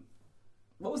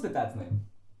what was the dad's name?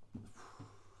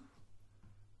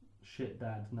 Shit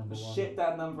dad number one. Shit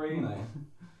dad Numberino.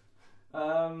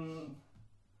 I'm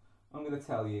going to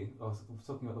tell you. I was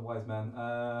talking about the wise man.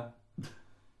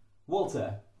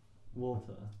 Walter.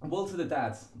 Walter the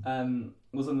dad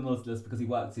was on the naughty list because he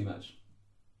worked too much.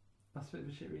 That's a bit of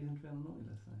a shit reason to be on the naughty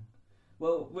list, though.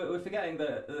 Well, we're forgetting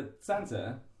that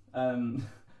Santa,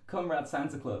 Comrade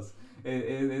Santa Claus,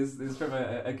 is from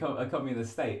a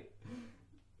communist state.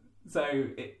 So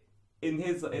in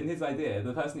his idea,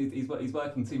 the person he's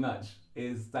working too much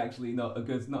is actually not a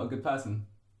good person.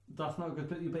 That's not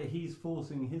good, but he's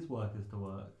forcing his workers to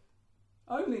work.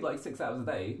 Only like 6 hours a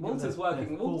day. Yeah, Walter's they're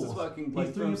working forced. like He's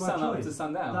doing from it by sun up choice. to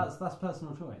sundown. That's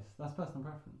personal choice. That's personal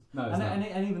preference. No, it's not.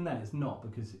 And even then, it's not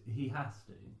because he has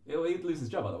to. He'd lose his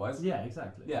job otherwise. Yeah,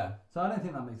 exactly. Yeah, So I don't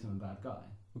think that makes him a bad guy.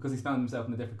 because he's found himself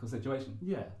in a difficult situation.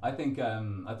 Yeah. I think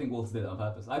Walter did it on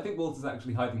purpose. I think Walter's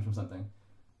actually hiding from something.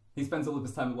 He spends all of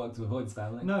his time at work to avoid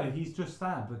Stanley. No, he's just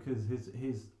sad because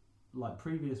his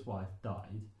previous wife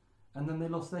died, and then they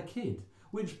lost their kid,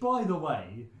 which, by the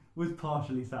way, was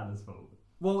partially Santa's fault.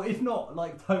 Well, if not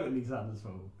totally Santa's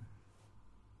fault.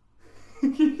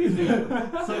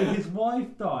 So his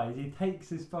wife dies, he takes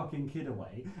his fucking kid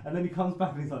away, and then he comes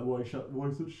back and he's like, why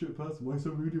such a shit person? Why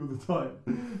so moody all the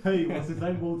time? Hey, what's his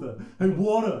name? Walter. Hey,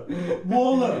 Waller!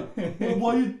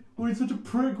 Why are you such a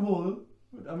prick, Waller?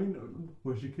 I mean,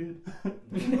 where's your kid?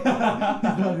 He's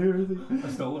not here, is he? I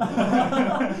stole him.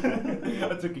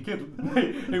 I took your kid.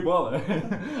 Hey, Waller.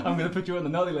 I'm going to put you on the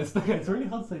naughty list. It's really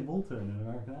hard to say Walter in an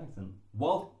American accent.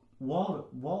 Waller. Waller.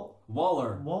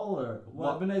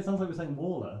 Well, but no, it sounds like we're saying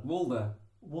Waller. Walder.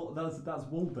 That's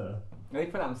Walter. They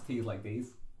pronounce T's like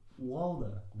these.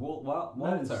 Walder. Walter.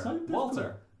 No, it's so difficult.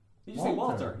 Walter. You just say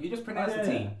Walter. Walter. You just pronounce Oh, the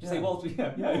T. yeah, Just say yeah. Walter.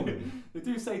 Yeah. Walter. They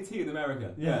do say T in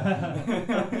America.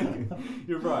 Yeah.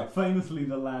 You're right. Famously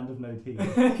the land of no tea.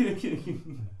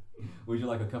 Would you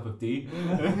like a cup of tea?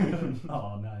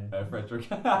 Oh no. Frederick.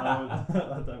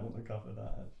 I don't want a cup of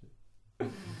that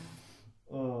actually.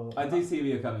 Oh, I do see where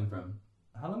you're coming from.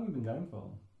 How long have we been going for?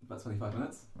 About 25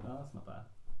 minutes. Oh, that's not bad.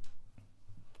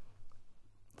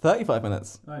 35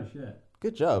 minutes. Oh shit.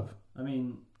 Good job. I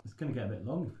mean, it's going to get a bit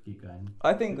long if we keep going.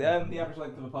 I think the average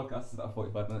length of a podcast is about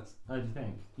 45 minutes. Oh, do you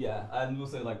think? Yeah, and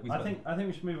also I I think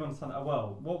we should move on to something.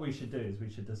 Well, what we should do is we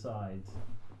should decide.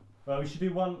 Well, we should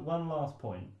do one last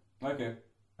point, Okay.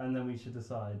 and then we should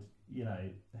decide,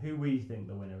 who we think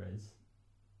the winner is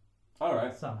All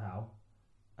right. somehow,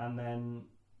 and then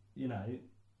you know,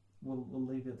 we'll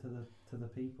leave it to the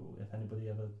people if anybody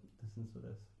ever listens to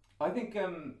this. I think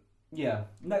yeah.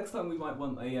 Next time we might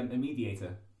want a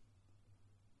mediator.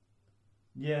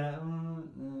 Yeah, it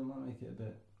might make it a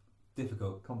bit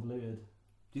Difficult. convoluted.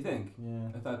 Do you think? Yeah,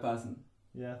 A third person.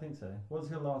 yeah, I think so. What's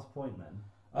your last point then?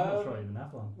 I'm not sure I even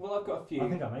have one. Well, I've got a few. I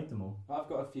think I made them all. I've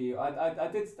got a few.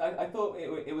 I thought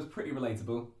it was pretty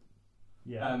relatable.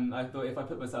 Yeah. I thought if I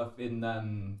put myself in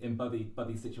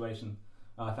Buddy's situation,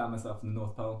 I found myself in the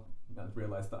North Pole and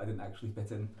realised that I didn't actually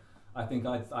fit in. I think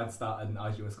I'd start an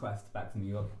arduous quest back to New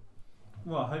York.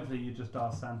 Well, hopefully you just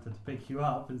ask Santa to pick you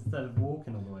up instead of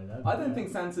walking all the way there. I don't think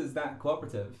Santa's that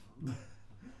cooperative.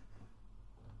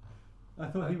 I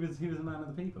thought he was a man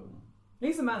of the people.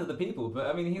 He's a man of the people, but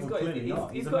I mean he's got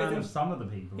he's a got man his of some of the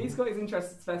people. He's got his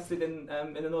interests vested in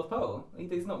the North Pole.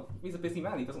 He's a busy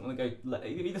man. He doesn't want to go.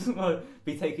 He doesn't want to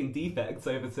be taking defects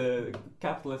over to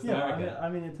capitalist America. I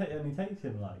mean it only takes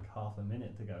him like half a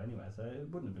minute to go anywhere, so it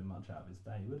wouldn't have been much out of his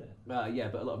day, would it? Yeah,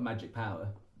 but a lot of magic power.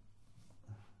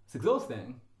 It's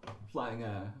exhausting, flying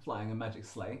a magic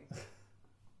sleigh.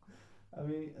 I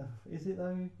mean, is it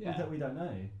though? Yeah. We don't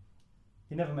know.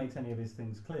 He never makes any of his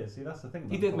things clear. See, that's the thing.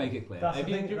 He did make it clear. That's the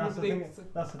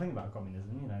thing about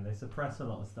communism. You know, they suppress a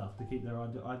lot of stuff to keep their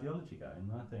ideology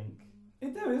going. I think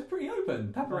It did. It was pretty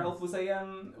open. Pepper Elf was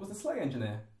a sleigh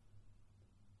engineer,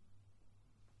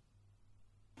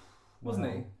 wasn't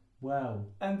he? Well,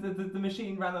 And the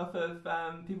machine ran off of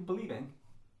people believing.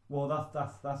 well,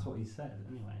 that's what he said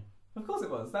anyway. Of course it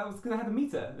was. That was because I had a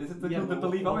meter. Is it the Yeah,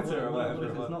 believometer or whatever What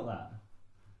it if was? it's not that?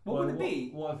 What would it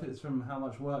be? What if it's from how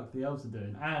much work the elves are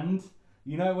doing? And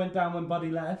you know, it went down when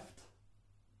Buddy left.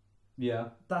 Yeah.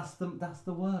 That's the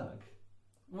work.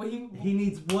 Well, He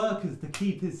needs workers to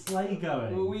keep his sleigh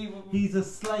going. well, He's a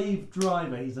slave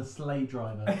driver. He's a sleigh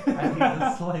driver. And he's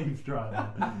a slave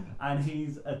driver. And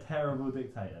he's a terrible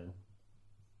dictator.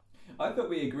 I thought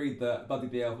we agreed that Buddy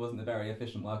the Elf wasn't a very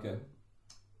efficient worker.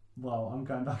 Well, I'm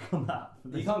going back on that. For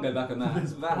You this. can't go back on that.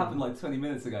 this That happened like 20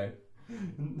 minutes ago.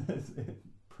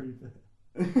 Prove it.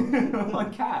 I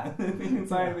can. The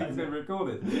entire thing's been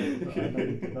recorded. I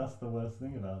know, that's the worst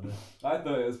thing about this. I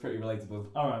thought it was pretty relatable.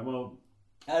 All right, well,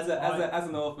 As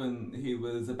an orphan who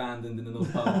was abandoned in the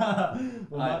North Pole,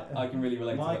 I can really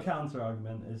relate to my it. counter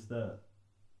argument is that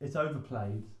it's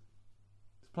overplayed.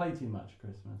 It's played too much at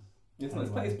Christmas. It's not.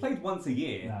 Anyway. It's played once a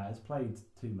year. Nah, it's played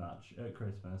too much at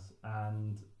Christmas,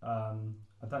 and I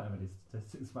don't have any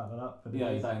statistics to back that up. But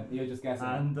Yeah, you don't. You're just guessing.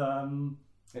 And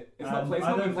It's not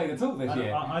been played at all this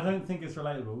year. I don't think it's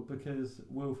relatable because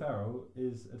Will Ferrell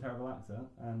is a terrible actor,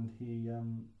 and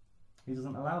he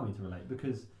doesn't allow me to relate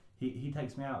because he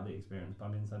takes me out of the experience by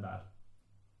being so bad.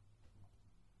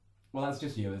 Well, that's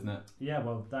just you, isn't it? Yeah,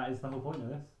 well, that is the whole point of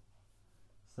this.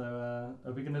 So,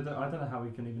 are we gonna? I don't know how we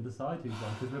can even decide who's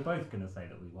won because we're both gonna say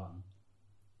that we won.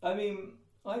 I mean,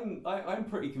 I'm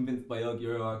pretty convinced by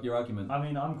your argument. I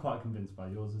mean, I'm quite convinced by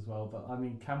yours as well. But I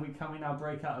mean, can we now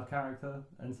break out of character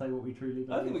and say what we truly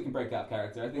believe? I think we can break out of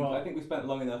character. I think we spent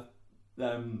long enough.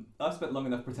 I've spent long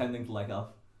enough pretending to like Elf.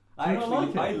 Do you not like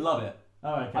it? I love it.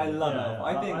 Oh, okay. I love Yeah, Elf.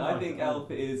 yeah. I think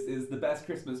Elf is the best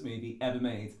Christmas movie ever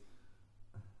made.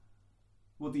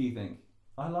 What do you think?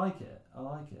 I like it. I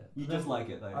like it. You But just then like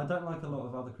it though. I don't like a lot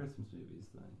of other Christmas movies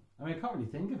though. I mean, I can't really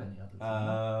think of any others.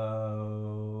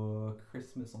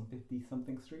 Christmas on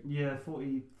 50-something Street. Yeah,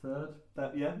 43rd.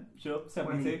 Yeah, sure.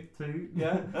 72. 22.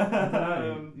 Yeah. I don't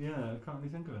know. Yeah, I can't really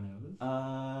think of any others.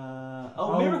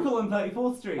 Miracle on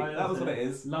 34th Street. Oh, yeah, that was that's what it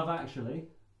is. Love Actually.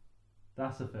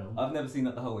 That's a film. I've never seen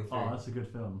that the whole way through. Oh, that's a good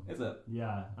film. Is it?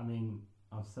 Yeah, I mean,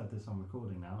 I've said this on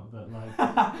recording now, but like,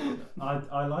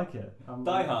 I like it.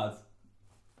 Die Hard.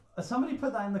 Somebody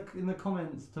put that in the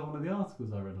comments to one of the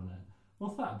articles I read on it.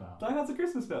 What's that about? Die Hard's a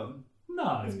Christmas film.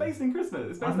 No, It's based in Christmas.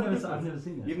 It's based I've on never, Christmas. I've never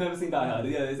seen it. You've never seen Die Hard?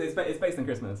 Yeah, it's based on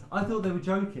Christmas. I thought they were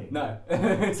joking. No,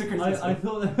 it's a Christmas I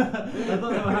film. thought they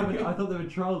were having. I thought they were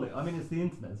trolling. I mean, it's the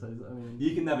internet, so I mean.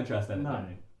 You can never trust anything. No,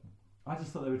 I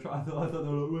just thought they were. I thought they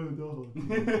were like, well,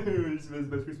 It's the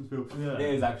best Christmas film. Yeah.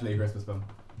 It is actually a Christmas film.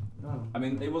 Oh. I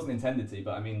mean, it wasn't intended to,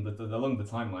 but I mean, along the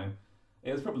timeline,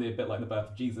 it was probably a bit like The Birth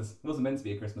of Jesus. It wasn't meant to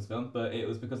be a Christmas film, but it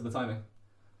was because of the timing.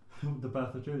 The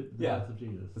birth of Jesus.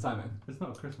 The timing. It's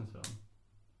not a Christmas film.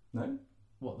 No?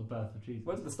 What, the birth of Jesus?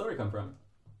 Where did the story come from?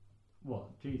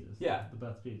 What, Jesus? Yeah. The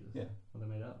birth of Jesus. Yeah. Well,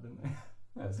 they made it up, didn't they?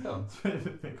 Yeah, it's a film. It's a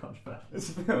bit controversial. It's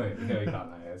a film. No, we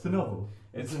can't know. It's a novel.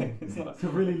 It's not. It's a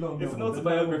really long It's an novel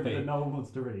autobiography. that no one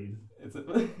wants to read. It's a.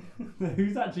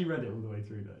 Who's actually read it all the way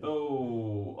through, though?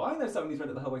 Oh, I know someone who's read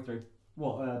it the whole way through.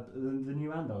 What, the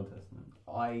New and Old Testament?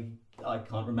 I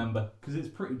can't remember. Because it's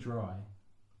pretty dry.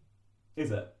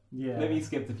 Is it? Yeah. Maybe you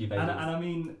skipped a few pages. And I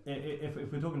mean, if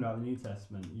we're talking about the New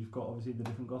Testament, you've got obviously the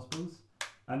different Gospels,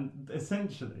 and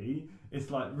essentially it's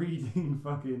like reading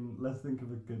fucking. Let's think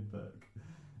of a good book.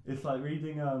 It's like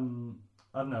reading I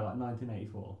don't know, like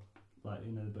 1984, like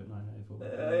you know the book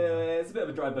 1984. It's a bit of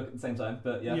a dry book at the same time,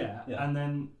 but yeah. And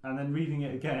then reading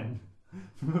it again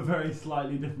from a very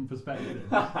slightly different perspective,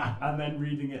 and then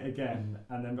reading it again,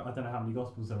 and then I don't know how many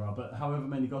Gospels there are, but however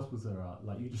many Gospels there are,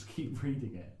 like you just keep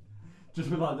reading it. Just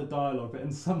with like the dialogue bit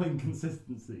and some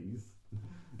inconsistencies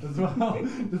as well.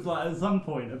 Just like at some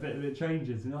point a bit of it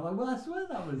changes and you're like, well, I swear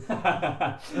that was.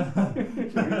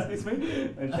 Excuse me?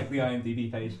 And check the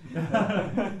IMDb page.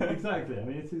 Exactly. I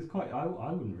mean, it's quite. I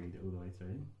wouldn't read it all the way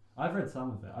through. I've read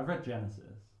some of it. I've read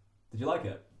Genesis. Did you like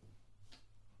it?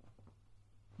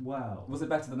 Wow. Was it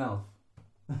better than Elf?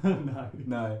 No.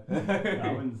 No.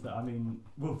 I wouldn't say. I mean,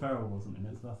 Will Ferrell wasn't in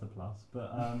it, so that's a plus.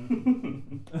 But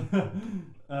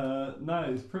no,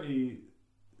 it's pretty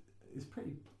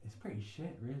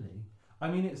shit, really. I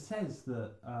mean, it says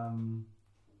that.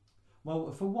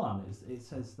 Well, for one, it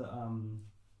says that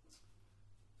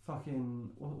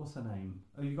fucking what's her name?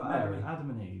 Oh, you got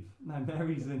Adam and Eve. No,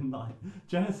 Mary's in like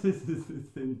Genesis is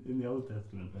in the Old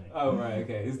Testament, mate. Oh right,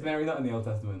 okay. Is Mary not in the Old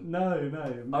Testament? No.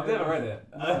 I've never read it.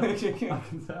 I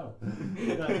can tell.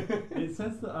 No, it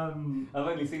says that I've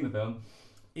only seen the film.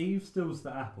 Eve steals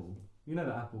the apple. You know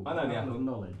the apple. I know the apple of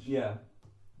knowledge. Yeah.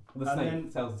 The And snake then-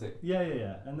 tells it.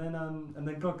 Yeah. And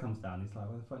then God comes down. He's like,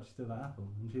 "Why the fuck did you steal that apple?"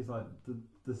 And she's like,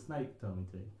 "The snake told me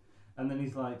to." And then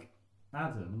he's like,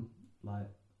 "Adam, like,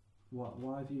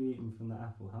 why have you eaten from the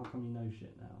apple? How come you know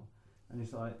shit now?" And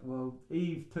he's like, "Well,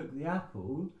 Eve took the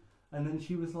apple, and then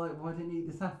she was like, why didn't you eat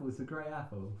this apple? It's a great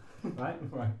apple, right?"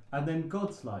 Right. And then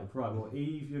God's like, "Right, well,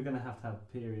 Eve, you're gonna have to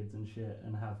have periods and shit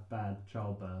and have bad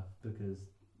childbirth because,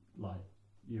 like,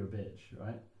 you're a bitch,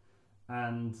 right?"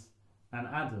 And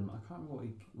Adam, I can't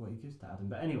remember what he gives to Adam,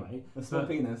 but anyway, A small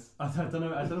penis. I don't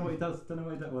know what he does. Don't know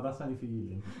what he does. Well, that's only for you,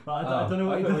 Liam. But I don't know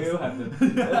what he thought we all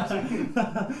does. had them.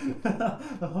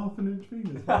 A half-an-inch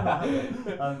penis.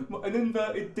 An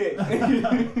inverted dick.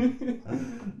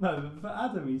 No, but for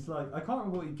Adam, he's like, I can't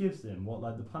remember what he gives him, what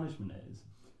like the punishment is,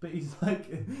 but he's like,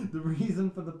 the reason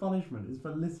for the punishment is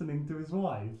for listening to his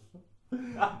wife.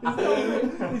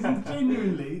 It's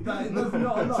genuinely that's not a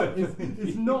lie.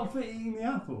 It's not for eating the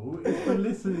apple. It's for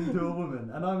listening to a woman,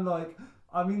 and I'm like,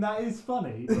 I mean that is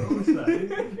funny, but also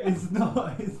it's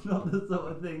not the sort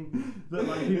of thing that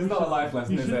like It's not a life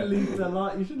lesson, you is shouldn't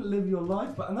it? You shouldn't live your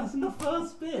life, but and that's in the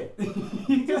first bit.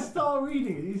 You just start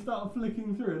reading it, you start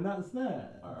flicking through, and that's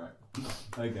there. All right.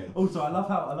 Okay. Also, I love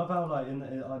how like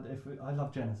I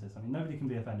love Genesis. I mean, nobody can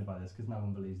be offended by this because no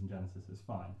one believes in Genesis. It's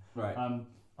fine. Right.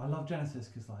 I love Genesis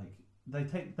because like they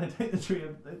take the tree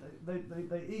of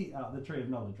they eat out of the tree of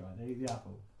knowledge, right? They eat the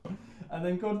apple, and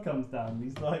then God comes down and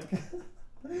he's like,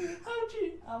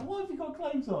 why have you got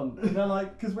clothes on? And they're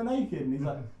like, because we're naked, and he's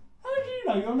like, how do you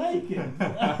know you're naked?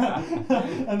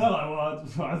 And they're like, well, I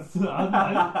don't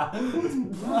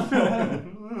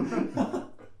know.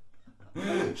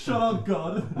 Shut up,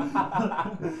 God.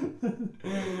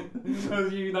 So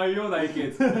you know you're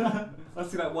naked. I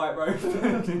see that white robe.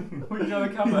 What are you going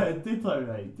to cover? Yeah, ditto,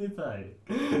 mate. Ditto.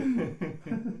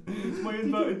 It's my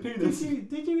inverted penis.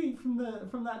 Did you eat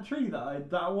from that tree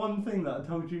that one thing that I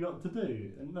told you not to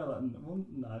do? And no,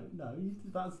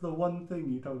 that's the one thing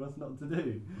you told us not to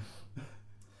do.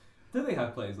 Did they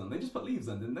have clothes on? They just put leaves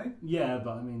on, didn't they? Yeah,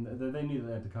 but I mean, they knew that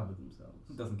they had to cover themselves.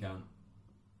 It doesn't count.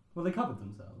 Well, they covered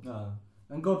themselves. Oh,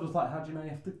 And God was like, how do you know you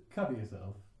have to cover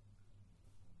yourself?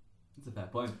 that's a fair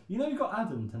point. You know you got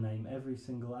Adam to name every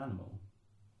single animal.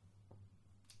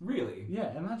 Really?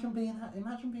 Yeah, imagine being Adam.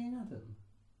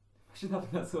 I should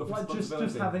have that sort of Like responsibility.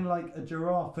 just having like a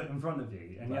giraffe put in front of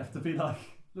you, and you have to be like.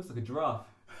 Looks like a giraffe.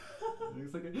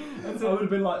 Looks like I would have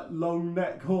been like long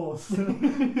neck horse. We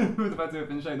were about to have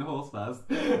been shown the horse first.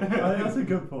 I think that's a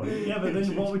good point. Yeah, but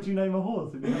then what would you name a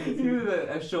horse? If you haven't seen You were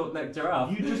a short-necked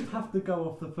giraffe. You just have to go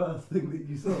off the first thing that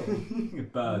you saw. A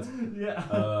bird. Yeah.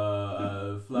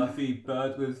 A fluffy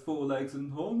bird with 4 legs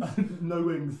and horns. No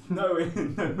wings. No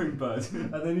wing bird.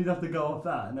 And then you'd have to go off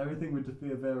that, and everything would just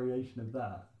be a variation of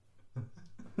that.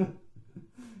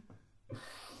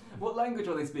 What language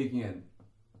are they speaking in?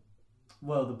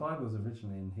 Well, the Bible was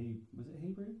originally in was it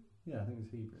Hebrew? Yeah, I think it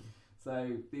was Hebrew.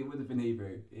 So it would have been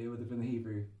Hebrew. It would have been the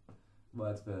Hebrew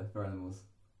words for animals.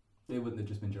 It wouldn't have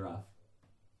just been giraffe.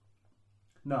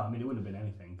 No, I mean it wouldn't have been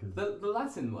anything because The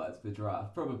Latin words for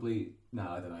giraffe probably... No,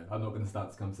 I don't know. I'm not going to start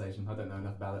this conversation. I don't know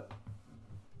enough about it.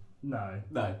 no.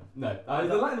 No.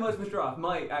 The Latin words for giraffe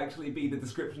might actually be the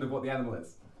description of what the animal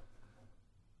is.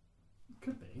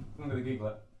 Could be. I'm going to Google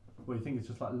it. Well, you think it's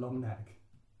just like long neck?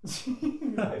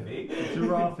 Maybe.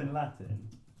 Giraffe in Latin.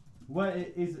 Where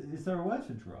is there a word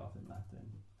for giraffe in Latin?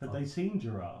 Have they seen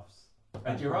giraffes?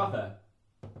 A giraffe.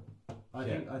 I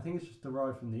think it's just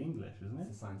derived from the English, isn't it?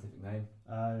 It's a scientific name.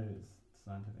 Oh, it's a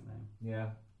scientific name. Yeah.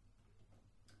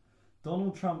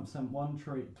 Donald Trump sent one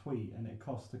tweet and it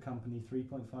cost the company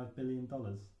 $3.5 billion.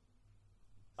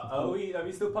 Are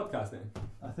we still podcasting?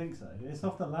 I think so. It's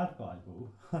off the Lad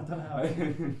Bible. I don't know how.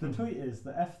 The tweet is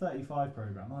the F-35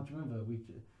 program. Oh, do you remember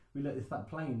it's that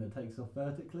plane that takes off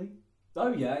vertically?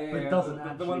 Oh yeah. But it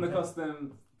doesn't the one that actually cost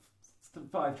them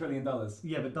 $5 trillion.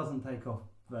 Yeah, but it doesn't take off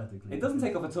vertically. It doesn't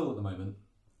take off at all at the moment.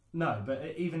 No,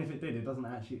 but even if it did, it doesn't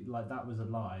actually, like, that was a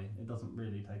lie. It doesn't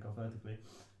really take off vertically.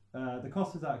 The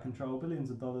cost is out of control. Billions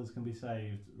of dollars can be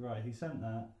saved. Right, he sent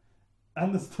that.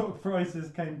 And the stock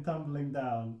prices came tumbling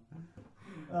down.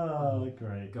 Oh,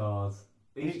 great. God.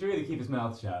 He should really keep his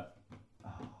mouth shut. Oh,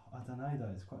 I don't know,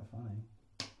 though. It's quite funny.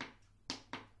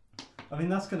 I mean,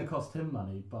 that's going to cost him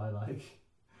money by, like...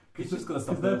 He's just got to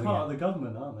stop Because they're building part it. of the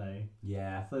government, aren't they?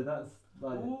 Yeah. So that's,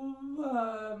 like...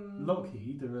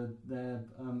 Lockheed, they're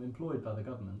employed by the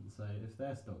government, so if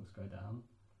their stocks go down...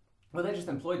 Well, they're just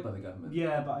employed by the government.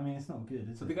 Yeah, but I mean, it's not good,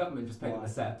 is So it? the government just paid them a I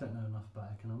set don't know enough about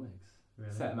economics,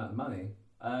 really. set amount of money.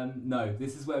 No,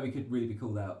 this is where we could really be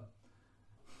called out.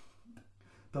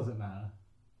 Doesn't matter.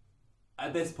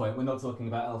 At this point, we're not talking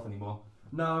about Elf anymore.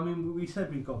 No, I mean, we said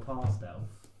we've got past Elf,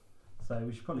 so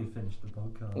we should probably finish the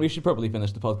podcast. We should probably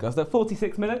finish the podcast. At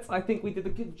 46 minutes, I think we did a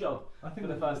good job I think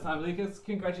for the first time, Lucas.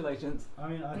 Congratulations. I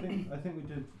mean, I think we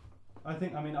did.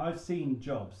 I mean, I've seen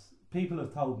jobs. People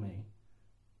have told me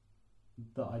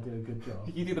that I do a good job.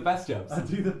 You do the best jobs. I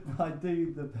do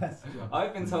the best job.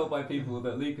 I've been told by people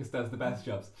that Lucas does the best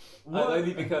jobs. What?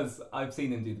 Only because I've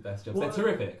seen him do the best jobs. What? They're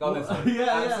terrific, What? honestly.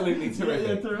 Absolutely terrific.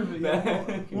 Yeah, terrific.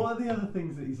 Yeah. What are the other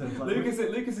things that he says? Like, Lucas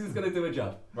is going to do a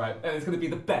job, right? And it's going to be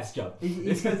the best job.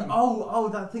 He says, oh,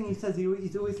 that thing he says,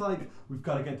 he's always like, we've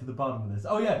got to get to the bottom of this.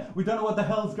 Oh yeah, we don't know what the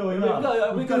hell's going on.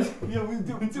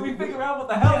 Do we figure out what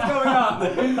the hell's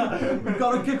going on? We've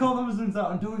got to kick all the Muslims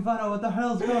out and do we find out what the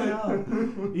hell's going on?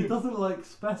 He doesn't like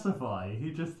specify.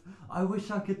 He just, I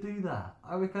wish I could do that.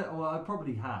 I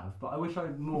probably have, but I wish I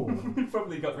had more. We've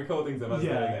probably got recordings of us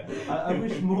doing Yeah, it. I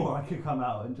wish more I could come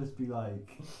out and just be like,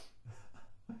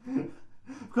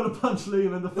 I've got to punch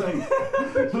Liam in the face.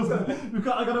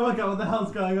 I got to work out what the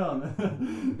hell's going on.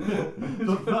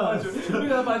 But first, We're going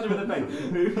to punch him in the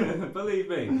face. Believe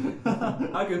me,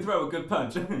 I can throw a good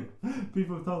punch.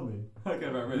 people have told me. Okay,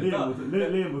 right, really.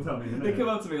 Liam will tell me in a They minute. come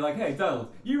up to me like, hey, Donald,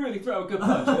 you really throw a good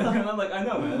punch. And I'm like, I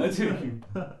know, man, I do.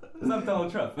 Because I'm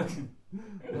Donald Trump.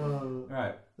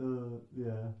 Right,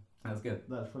 Yeah, that's good.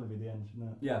 that's probably the end,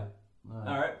 shouldn't it? Yeah.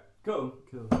 Alright, cool.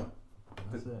 Cool.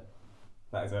 That's it.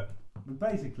 That is it. We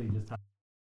basically just